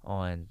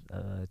on,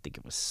 I think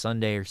it was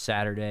Sunday or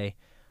Saturday.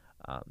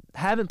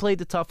 Haven't played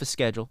the toughest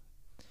schedule,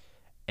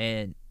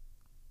 and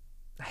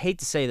I hate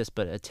to say this,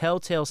 but a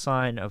telltale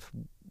sign of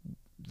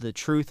the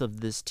truth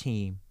of this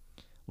team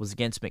was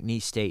against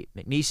McNeese State.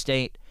 McNeese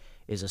State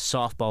is a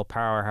softball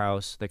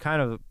powerhouse.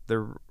 They're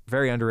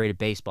very underrated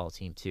baseball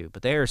team too,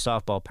 but they are a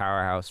softball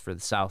powerhouse for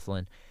the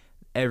Southland.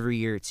 Every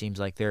year it seems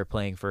like they're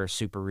playing for a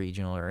super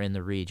regional or in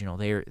the regional.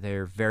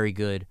 They're very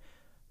good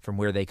from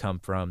where they come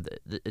from.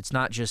 It's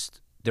not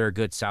just they're a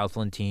good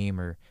Southland team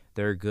or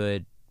they're a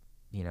good,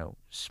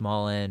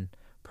 small end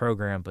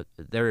program, but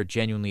they're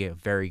genuinely a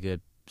very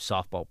good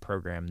softball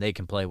program. They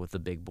can play with the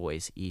big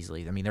boys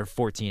easily. I mean, they're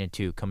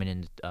 14-2 coming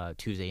in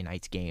Tuesday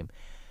night's game.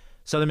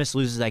 Southern Miss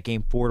loses that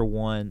game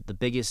 4-1. The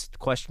biggest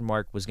question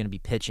mark was going to be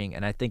pitching,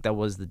 and I think that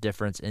was the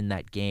difference in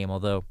that game.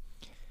 Although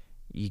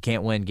you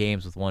can't win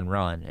games with 1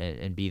 run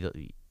and be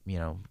the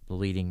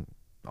leading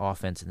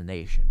offense in the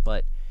nation,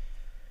 but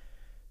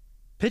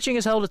pitching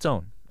has held its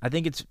own. I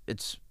think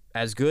it's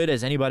as good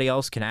as anybody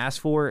else can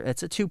ask for.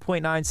 It's a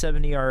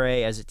 2.97 ERA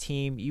as a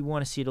team. You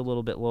want to see it a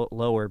little bit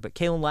lower, but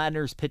Kaylin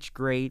Ladner's pitched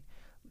great.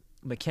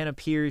 McKenna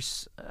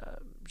Pierce,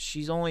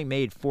 she's only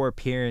made 4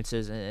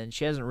 appearances, and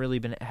she hasn't really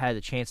had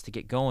a chance to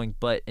get going,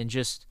 but in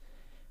just,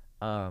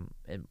 9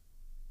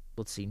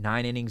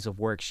 innings of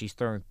work, she's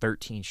throwing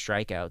 13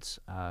 strikeouts.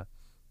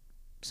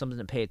 Something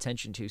to pay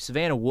attention to.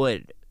 Savannah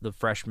Wood, the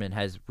freshman,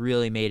 has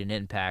really made an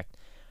impact.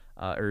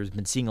 Or has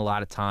been seeing a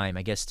lot of time,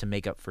 I guess, to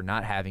make up for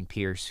not having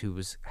Pierce, who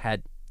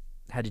had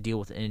to deal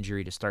with an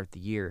injury to start the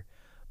year.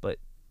 But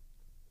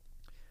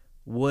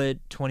Wood,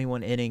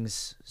 21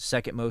 innings,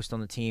 second most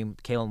on the team.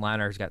 Kaylin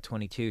Ladner's got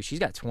 22. She's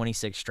got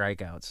 26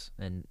 strikeouts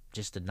and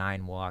just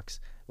 9 walks.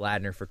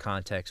 Ladner, for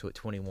context, with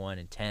 21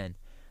 and 10.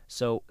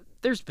 So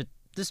this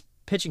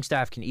pitching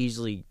staff can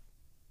easily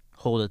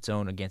hold its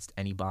own against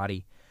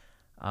anybody.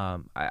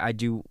 I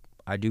do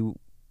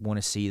want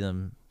to see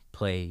them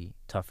play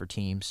tougher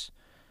teams.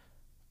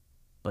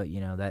 But,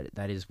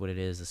 that is what it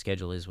is. The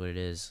schedule is what it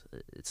is.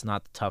 It's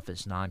not the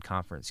toughest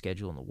non-conference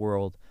schedule in the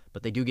world.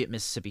 But they do get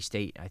Mississippi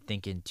State, I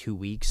think, in 2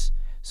 weeks.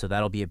 So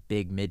that'll be a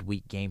big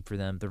midweek game for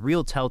them. The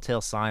real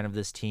telltale sign of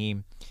this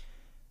team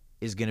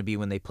is going to be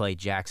when they play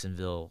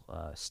Jacksonville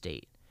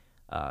State.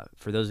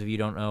 For those of you who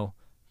don't know,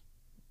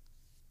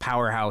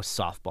 powerhouse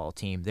softball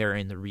team. They're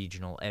in the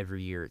regional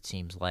every year, it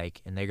seems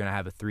like, and they're going to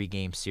have a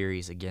 3-game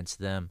series against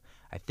them.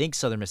 I think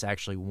Southern Miss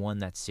actually won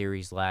that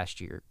series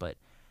last year, but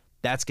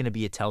that's going to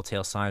be a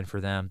telltale sign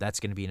for them. That's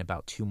going to be in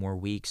about 2 more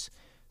weeks.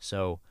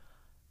 So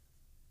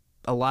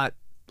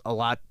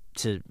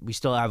we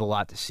still have a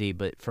lot to see,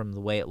 but from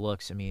the way it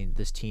looks, I mean,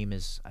 this team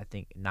is, I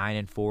think,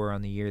 9-4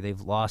 on the year. They've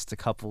lost a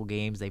couple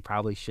games they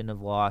probably shouldn't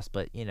have lost,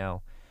 but, I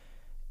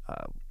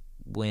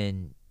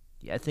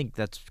think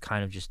that's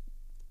kind of just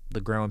the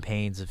growing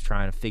pains of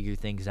trying to figure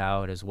things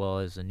out, as well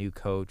as a new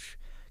coach.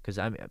 Because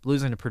I'm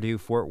losing to Purdue,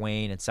 Fort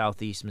Wayne, and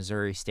Southeast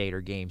Missouri State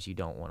are games you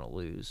don't want to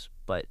lose.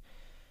 But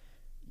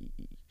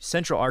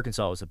Central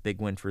Arkansas was a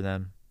big win for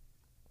them.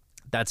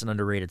 That's an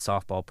underrated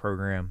softball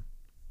program.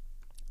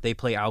 They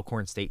play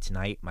Alcorn State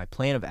tonight. My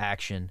plan of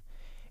action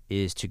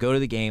is to go to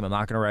the game. I'm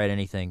not going to write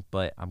anything,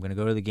 but I'm going to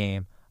go to the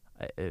game.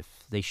 If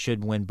they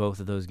should win both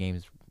of those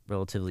games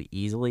relatively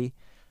easily.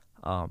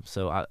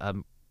 So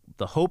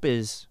the hope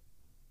is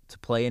to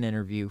play an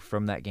interview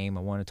from that game.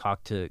 I want to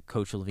talk to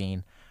Coach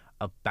Levin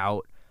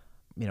about,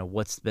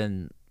 what's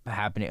been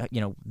happening,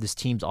 this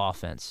team's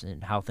offense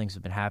and how things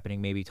have been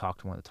happening, maybe talk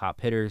to one of the top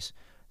hitters.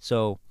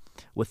 So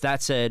with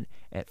that said,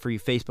 for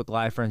you Facebook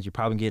Live friends, you're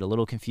probably going to get a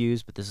little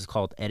confused, but this is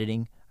called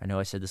editing. I know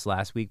I said this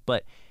last week,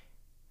 but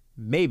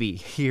maybe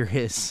here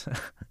is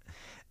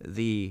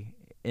an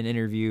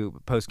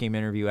post-game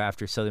interview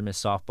after Southern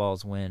Miss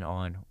softball's win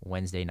on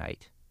Wednesday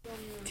night.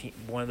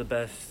 One of the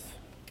best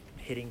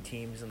hitting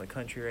teams in the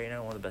country right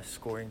now, one of the best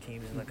scoring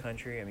teams in the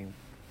country. I mean,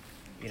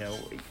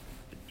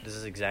 this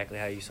is exactly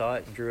how you saw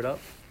it and drew it up?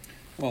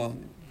 Well,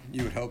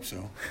 you would hope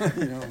so,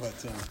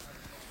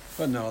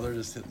 but no, they're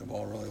just hitting the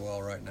ball really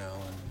well right now,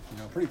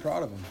 and, pretty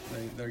proud of them.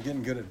 They're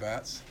getting good at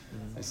bats.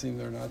 Mm-hmm. They seem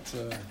they're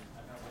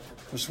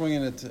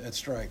swinging at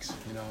strikes,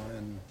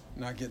 and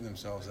not getting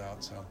themselves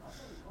out, so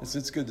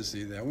it's good to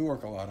see that. We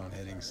work a lot on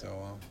hitting,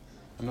 so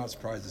I'm not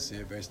surprised to see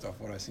it based off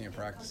what I see in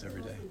practice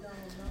every day.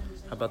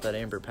 How about that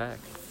Amber Pack?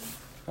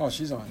 Oh,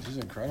 she's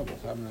incredible.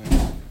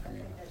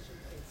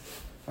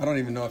 I don't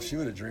even know if she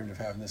would have dreamed of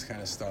having this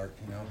kind of start.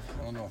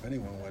 I don't know if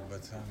anyone would,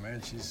 but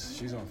man,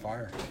 she's on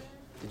fire.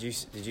 Did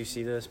you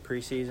see this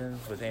preseason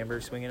with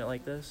Amber swinging it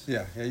like this?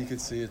 Yeah, you could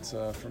see it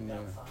from the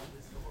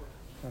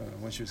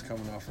when she was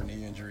coming off her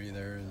knee injury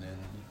there, and then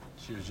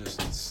she was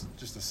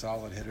just a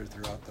solid hitter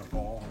throughout the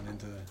fall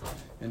and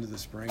into the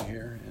spring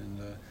here. And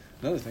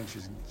another thing,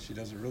 she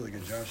does a really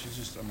good job. She's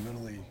just a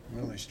mentally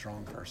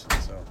strong person,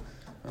 so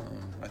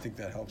I think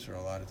that helps her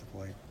a lot at the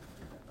plate.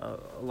 A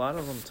lot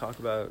of them talk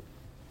about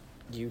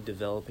you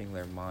developing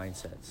their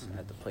mindsets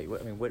at the plate.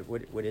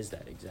 What is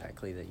that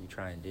exactly that you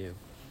try and do?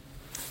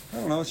 I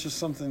don't know. It's just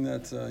something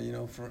that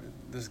for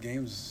this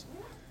game's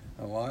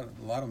a lot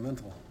of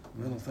mental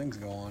things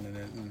go on in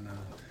it, and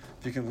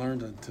if you can learn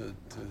to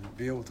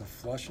be able to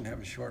flush and have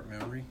a short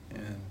memory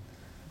and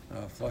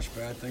flush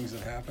bad things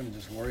that happen and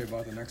just worry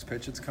about the next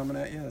pitch that's coming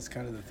at you. That's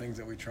kind of the things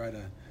that we try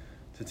to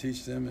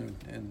teach them,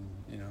 and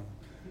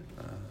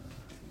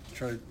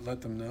try to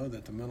let them know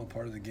that the mental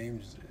part of the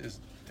game is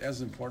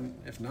as important,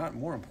 if not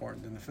more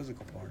important, than the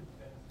physical part.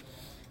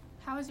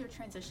 How has your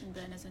transition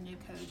been as a new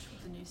coach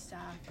with the new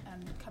staff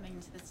coming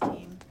into this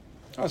team?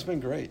 Oh, it's been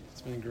great.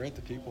 It's been great.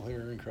 The people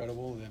here are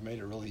incredible. They've made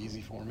it really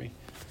easy for me.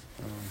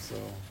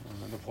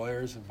 The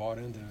players have bought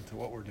into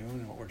what we're doing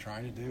and what we're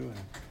trying to do,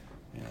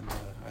 and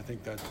I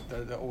think that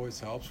always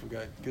helps. We've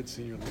got good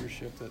senior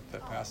leadership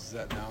that passes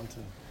that down to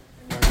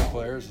younger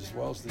players as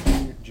well as the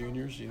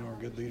juniors. Are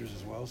good leaders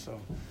as well. So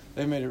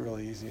they made it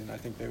really easy, and I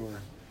think they were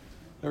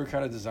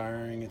kind of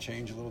desiring a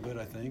change a little bit,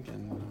 I think,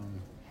 and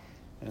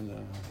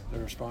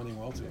they're responding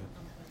well to it.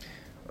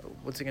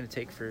 What's it going to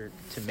take to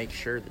make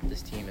sure that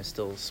this team is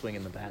still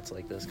swinging the bats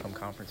like this come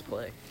conference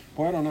play?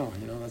 Well, I don't know.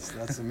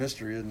 That's a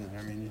mystery, isn't it?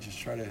 I mean, you just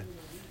try to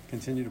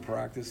continue to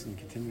practice and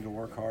continue to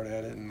work hard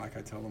at it. And like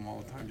I tell them all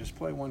the time, just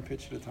play one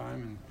pitch at a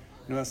time.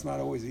 And that's not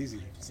always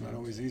easy. It's not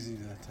always easy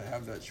to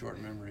have that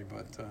short memory.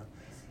 But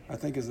I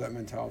think as that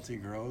mentality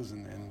grows,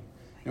 and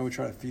we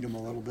try to feed them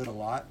a little bit, a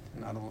lot,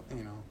 not a lot,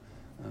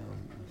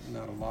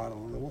 a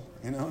little.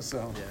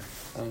 So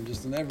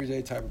just an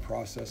everyday type of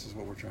process is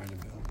what we're trying to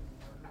build.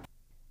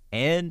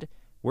 And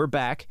we're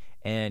back,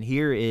 and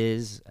here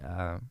is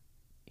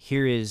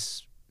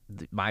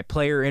my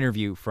player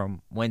interview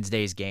from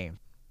Wednesday's game.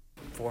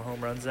 4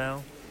 home runs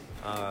now.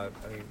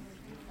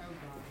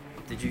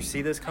 Did you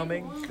see this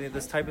coming,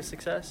 this type of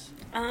success?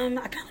 I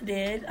kind of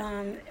did.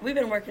 We've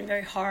been working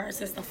very hard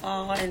since the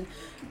fall, and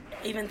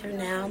even through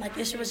now.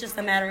 This was just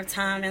a matter of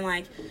time, and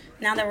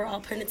now that we're all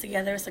putting it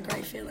together, it's a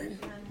great feeling.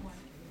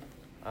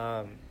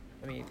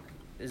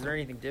 Is there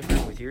anything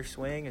different with your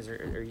swing?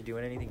 Are you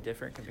doing anything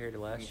different compared to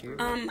last year?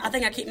 I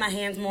think I keep my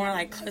hands more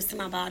close to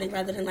my body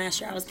rather than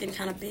last year. I was getting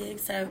kind of big,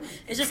 so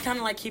it's just kind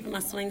of keeping my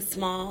swing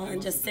small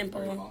and just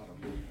simple.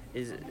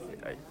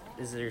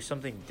 Is there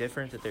something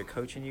different that they're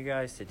coaching you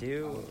guys to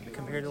do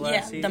compared to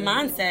last season? Yeah, the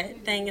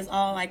mindset thing is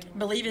all, like,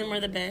 believing we're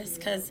the best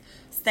because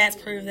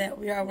stats prove that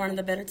we are one of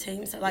the better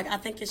teams. So, like, I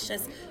think it's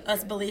just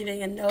us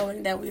believing and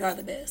knowing that we are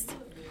the best.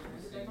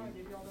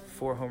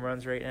 4 home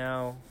runs right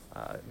now.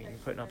 You're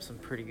putting up some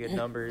pretty good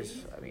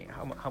numbers.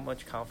 How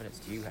much confidence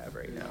do you have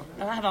right now?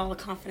 I have all the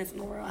confidence in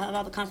the world. I have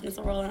all the confidence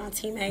in the world in our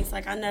teammates.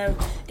 Like, I know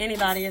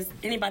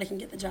anybody can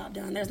get the job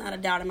done. There's not a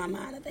doubt in my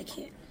mind that they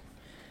can't.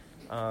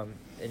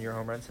 In your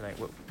home run tonight,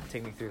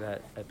 take me through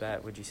that at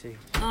bat. What'd you see?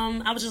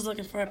 I was just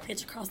looking for a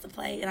pitch across the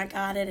plate, and I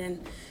got it,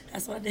 and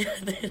that's what I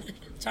did.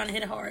 Trying to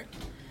hit it hard.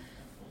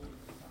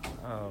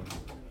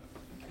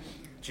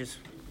 Just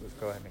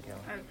go ahead, Mikhail.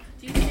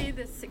 Do you see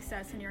the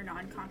success in your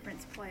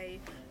non-conference play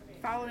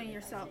following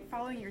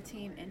your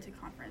team into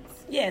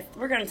conference? Yes,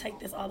 we're going to take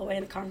this all the way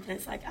into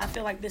conference. Like, I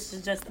feel like this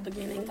is just the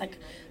beginning. Like,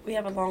 we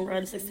have a long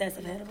road of success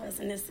ahead of us,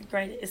 and it's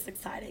great. It's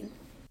exciting.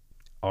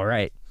 All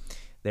right.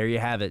 There you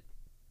have it.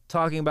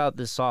 Talking about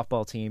this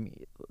softball team,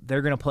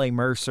 they're going to play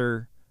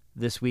Mercer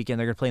this weekend.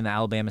 They're going to play in the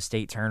Alabama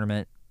State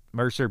tournament.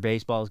 Mercer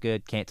baseball is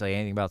good. Can't tell you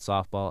anything about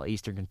softball.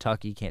 Eastern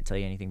Kentucky, can't tell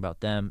you anything about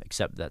them,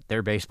 except that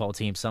their baseball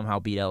team somehow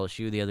beat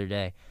LSU the other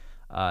day.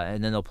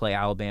 And then they'll play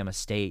Alabama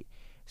State.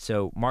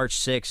 So March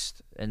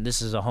 6th, and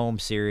this is a home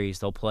series,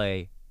 they'll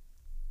play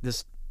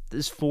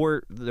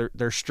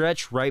their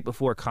stretch right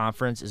before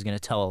conference is going to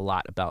tell a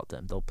lot about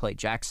them. They'll play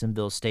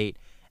Jacksonville State,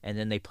 and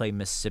then they play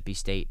Mississippi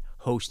State,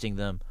 hosting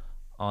them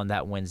on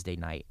that Wednesday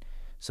night.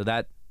 So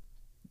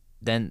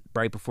then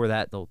right before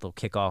that, they'll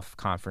kick off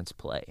conference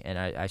play, and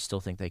I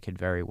still think they could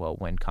very well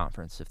win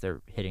conference if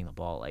they're hitting the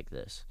ball like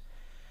this.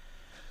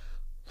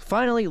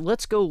 Finally,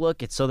 let's go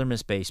look at Southern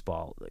Miss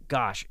baseball.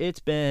 Gosh, it's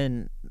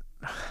been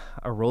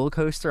a roller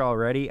coaster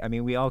already.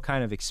 We all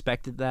kind of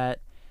expected that.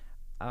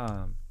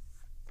 I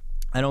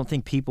don't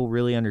think people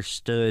really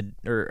understood,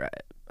 or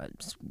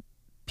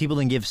people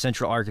didn't give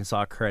Central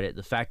Arkansas credit.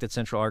 The fact that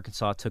Central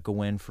Arkansas took a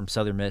win from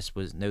Southern Miss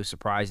was no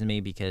surprise to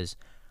me because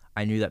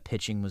I knew that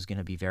pitching was going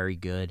to be very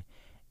good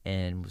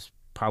and was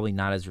probably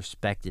not as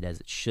respected as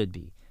it should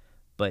be.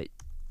 But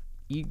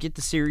you get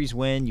the series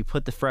win, you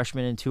put the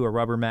freshmen into a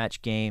rubber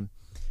match game.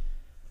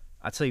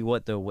 I'll tell you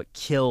what, though, what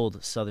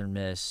killed Southern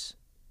Miss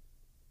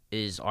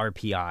is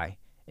RPI.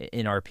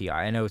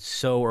 I know it's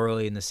so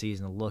early in the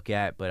season to look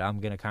at, but I'm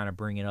going to kind of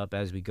bring it up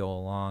as we go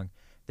along.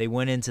 They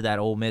went into that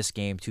Ole Miss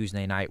game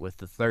Tuesday night with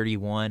the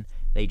 31.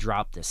 They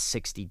dropped to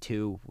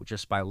 62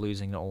 just by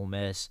losing to Ole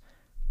Miss.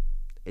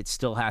 It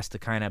still has to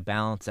kind of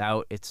balance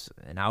out. It's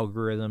an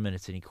algorithm and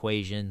it's an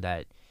equation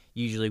that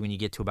usually when you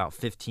get to about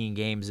 15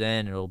 games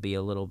in, it'll be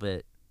a little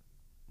bit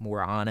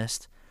more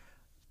honest.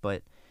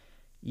 But,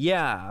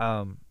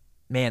 yeah,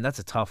 man, that's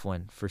a tough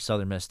one for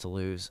Southern Miss to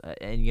lose.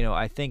 And,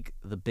 I think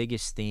the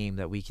biggest theme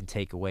that we can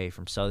take away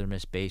from Southern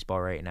Miss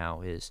baseball right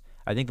now is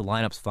I think the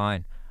lineup's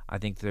fine. I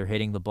think they're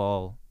hitting the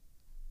ball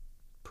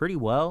pretty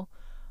well.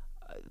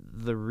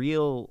 My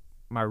real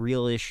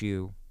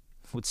issue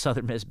with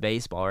Southern Miss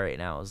baseball right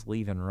now is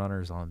leaving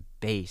runners on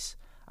base.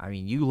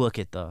 You look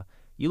at the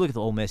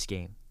Ole Miss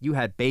game. You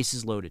had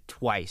bases loaded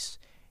twice.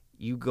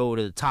 You go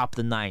to the top of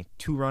the ninth,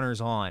 2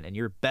 runners on, and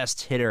your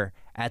best hitter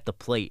at the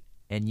plate,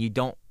 and you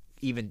don't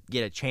even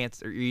get a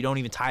chance, or you don't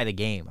even tie the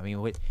game.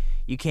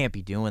 You can't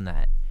be doing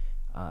that.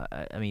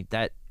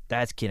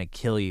 That's going to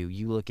kill you.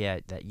 You look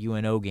at that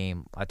UNO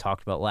game I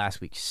talked about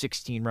last week,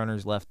 16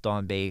 runners left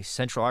on base.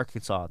 Central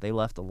Arkansas, they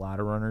left a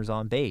lot of runners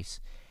on base.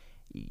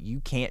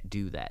 You can't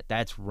do that.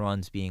 That's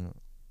runs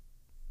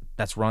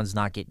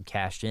not getting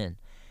cashed in.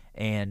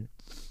 And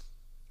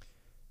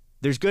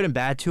there's good and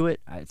bad to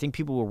it. I think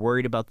people were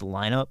worried about the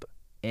lineup,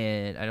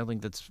 and I don't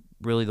think that's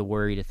really the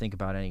worry to think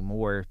about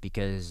anymore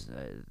because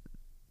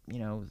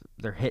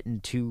they're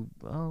hitting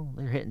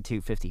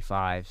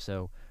 255,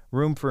 so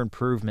room for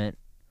improvement.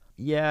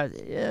 Yeah,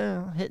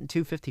 hitting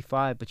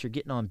 255, but you're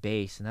getting on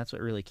base, and that's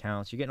what really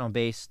counts. You're getting on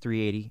base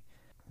 380.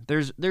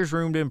 There's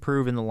room to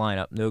improve in the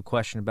lineup, no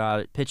question about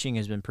it. Pitching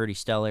has been pretty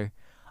stellar.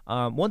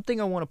 One thing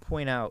I want to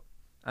point out,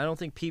 I don't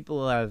think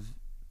people have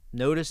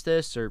noticed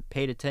this or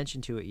paid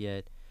attention to it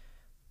yet,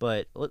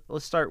 but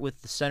let's start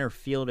with the center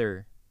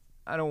fielder.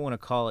 I don't want to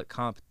call it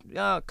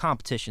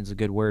competition's a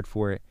good word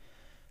for it.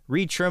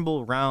 Reed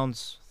Trimble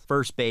rounds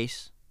first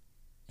base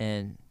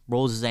and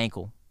rolls his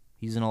ankle.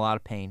 He's in a lot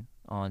of pain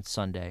on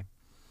Sunday.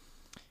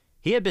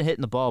 He had been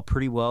hitting the ball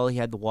pretty well. He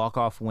had the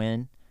walk-off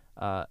win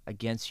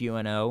against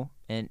UNO,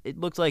 and it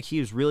looked like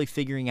he was really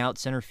figuring out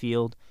center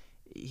field.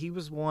 He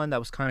was one that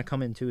was kind of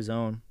coming into his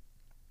own,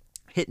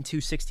 hitting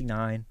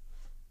 269.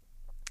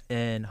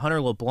 And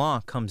Hunter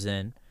LeBlanc comes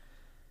in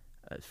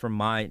from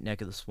my neck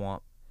of the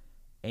swamp,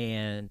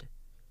 and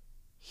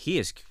he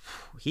is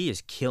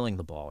killing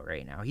the ball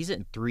right now. He's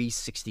hitting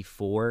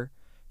 364.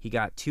 He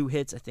got 2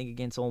 hits, I think,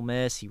 against Ole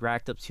Miss. He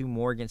racked up 2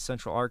 more against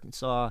Central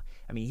Arkansas.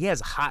 He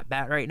has a hot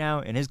bat right now,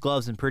 and his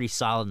glove's been pretty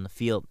solid in the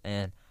field.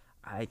 And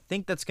I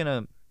think that's going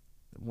to,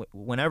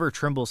 whenever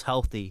Trimble's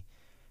healthy,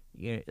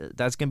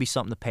 that's going to be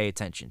something to pay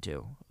attention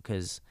to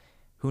because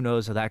who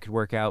knows how that could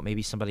work out.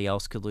 Maybe somebody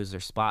else could lose their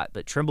spot.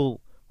 But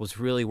Trimble was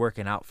really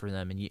working out for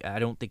them, and I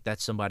don't think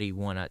that's somebody you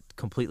want to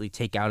completely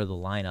take out of the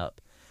lineup.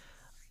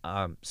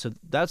 So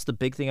that's the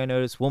big thing I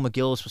noticed. Will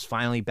McGillis was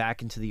finally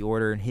back into the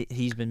order, and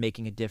he's been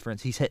making a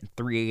difference. He's hitting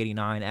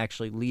 .389,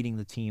 actually leading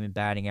the team in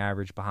batting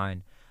average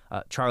behind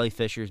Charlie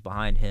Fisher's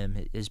behind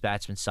him. His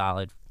bat's been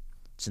solid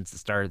since the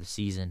start of the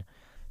season.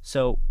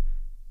 So,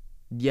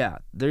 yeah,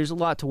 there's a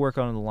lot to work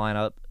on in the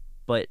lineup,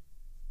 but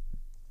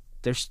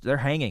they're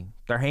hanging.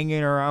 They're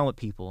hanging around with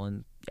people,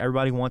 and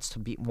everybody wants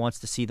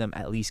to see them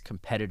at least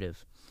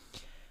competitive.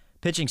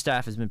 Pitching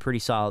staff has been pretty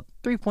solid.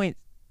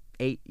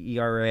 3.8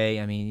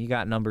 ERA. I mean, you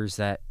got numbers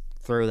that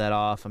throw that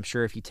off. I'm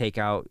sure if you take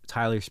out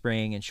Tyler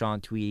Spring and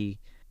Sean Tweedy,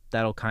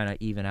 that'll kind of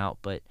even out.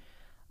 But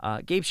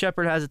Gabe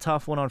Shepard has a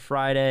tough one on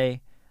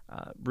Friday.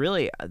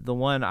 Really, the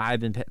one I've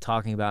been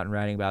talking about and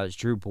writing about is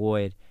Drew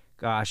Boyd.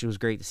 Gosh, it was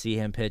great to see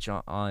him pitch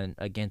on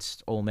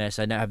against Ole Miss.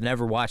 I've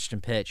never watched him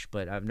pitch,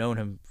 but I've known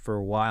him for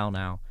a while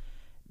now.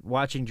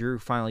 Watching Drew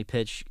finally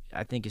pitch,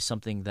 I think, is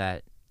something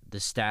that the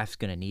staff's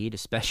going to need,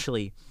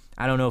 especially,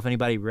 I don't know if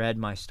anybody read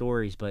my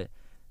stories, but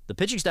the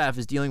pitching staff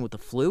is dealing with the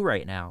flu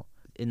right now.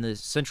 In the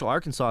Central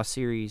Arkansas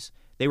series,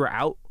 they were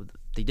out.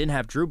 They didn't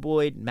have Drew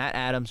Boyd, Matt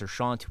Adams, or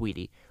Sean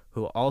Tweedy,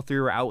 who all three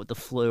were out with the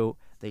flu.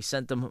 They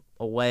sent them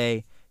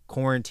away,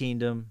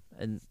 quarantined them,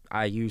 and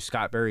I use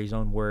Scott Berry's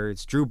own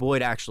words. Drew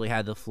Boyd actually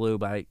had the flu,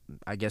 but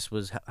I guess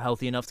was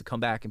healthy enough to come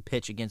back and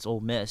pitch against Ole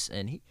Miss,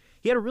 and he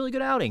had a really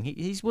good outing.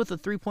 He's with a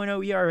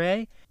 3.0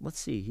 ERA. Let's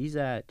see, he's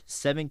at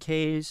 7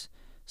 Ks.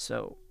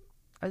 So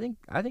I think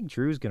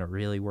Drew's going to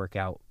really work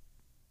out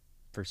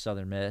for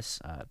Southern Miss.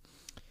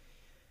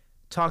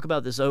 Talk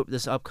about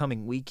this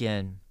upcoming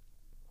weekend.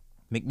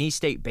 McNeese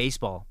State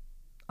baseball.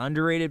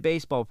 Underrated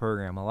baseball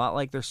program, a lot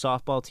like their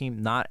softball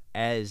team, not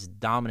as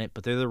dominant,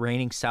 but they're the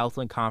reigning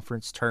Southland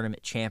Conference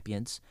tournament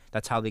champions.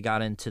 That's how they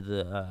got into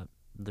the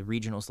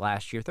regionals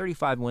last year.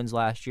 35 wins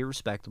last year,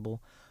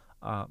 respectable.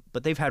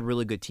 But they've had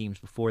really good teams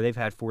before. They've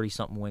had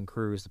 40-something win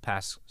crews the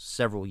past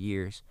several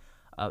years.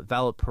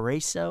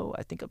 Valparaiso,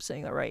 I think I'm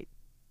saying that right.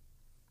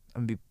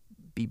 I'm going to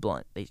be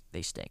blunt.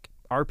 They stink.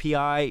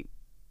 RPI,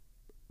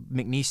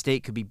 McNeese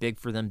State could be big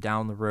for them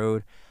down the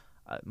road.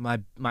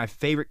 My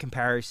favorite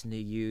comparison to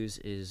use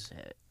is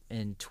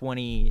in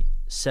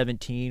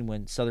 2017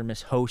 when Southern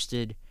Miss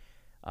hosted.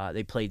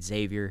 They played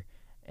Xavier,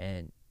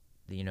 and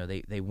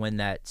they win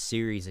that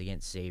series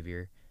against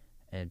Xavier,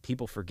 and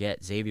people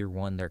forget Xavier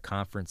won their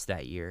conference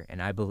that year. And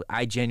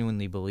I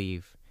genuinely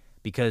believe,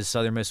 because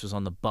Southern Miss was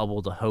on the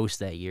bubble to host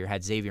that year,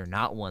 had Xavier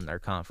not won their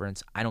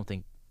conference, I don't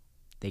think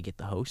they get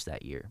the host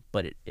that year.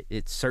 But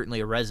it's certainly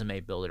a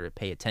resume builder to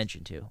pay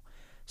attention to.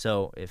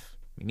 So if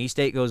McNeese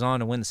State goes on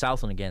to win the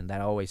Southland again,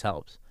 that always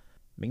helps.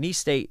 McNeese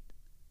State,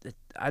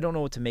 I don't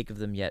know what to make of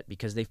them yet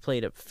because they've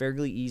played a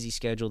fairly easy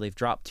schedule. They've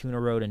dropped 2 in a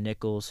row to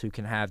Nichols, who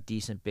can have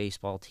decent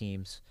baseball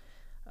teams.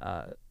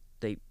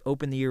 They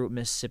opened the year with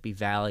Mississippi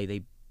Valley.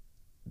 They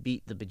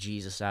beat the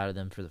bejesus out of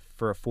them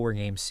for a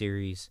 4-game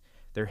series.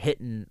 They're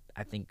hitting,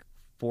 I think,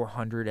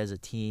 400 as a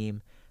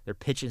team. Their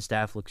pitching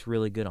staff looks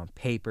really good on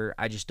paper.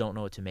 I just don't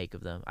know what to make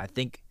of them. I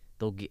think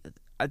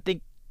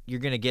you're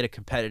going to get a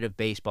competitive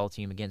baseball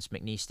team against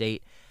McNeese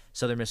State.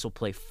 Southern Miss will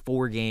play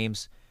 4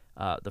 games.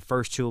 The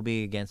first 2 will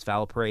be against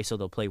Valparaiso.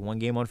 They'll play 1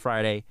 game on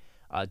Friday,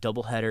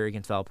 doubleheader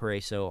against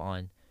Valparaiso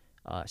on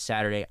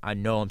Saturday. I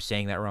know I'm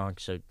saying that wrong,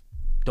 so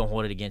don't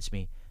hold it against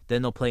me.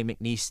 Then they'll play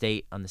McNeese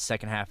State on the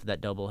second half of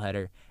that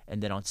doubleheader,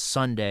 and then on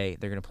Sunday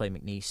they're going to play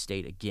McNeese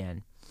State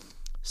again.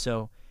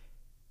 So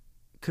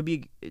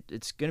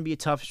it's going to be a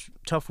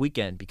tough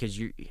weekend because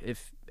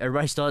if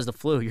everybody still has the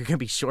flu, you're going to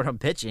be short on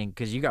pitching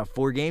because you got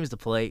 4 games to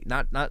play.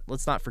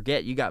 Let's not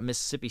forget you got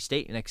Mississippi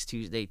State next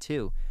Tuesday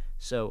too.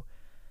 So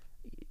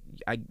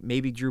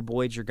maybe Drew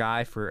Boyd's your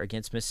guy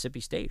against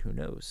Mississippi State. Who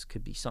knows?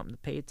 Could be something to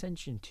pay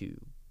attention to.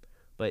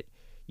 But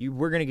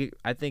we're going to get.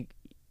 I think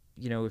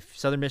if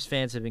Southern Miss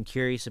fans have been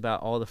curious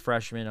about all the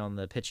freshmen on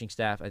the pitching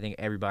staff, I think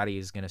everybody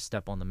is going to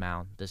step on the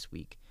mound this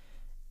week.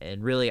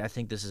 And really, I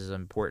think this is an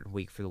important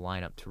week for the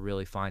lineup to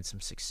really find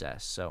some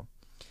success. So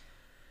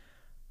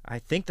I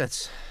think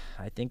that's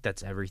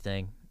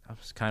everything. It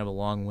was kind of a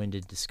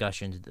long-winded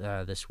discussion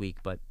this week,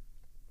 but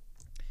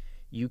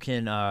you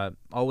can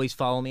always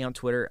follow me on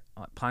Twitter,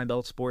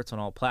 PineBeltSPORTS on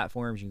all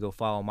platforms. You can go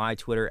follow my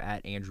Twitter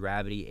at Andrew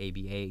Abadie,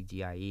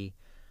 ABADIE.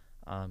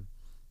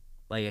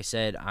 Like I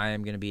said, I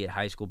am going to be at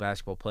high school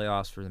basketball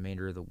playoffs for the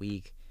remainder of the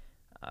week.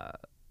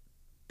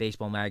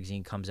 Baseball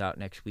Magazine comes out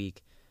next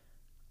week.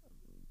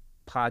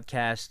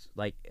 Podcast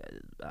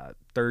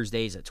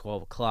Thursdays at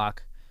 12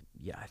 o'clock.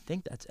 Yeah, I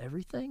think that's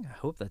everything. I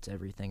hope that's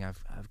everything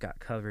I've got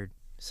covered.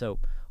 So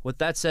with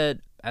that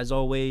said, as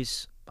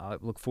always, I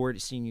look forward to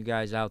seeing you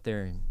guys out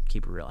there, and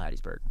keep it real,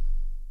 Hattiesburg.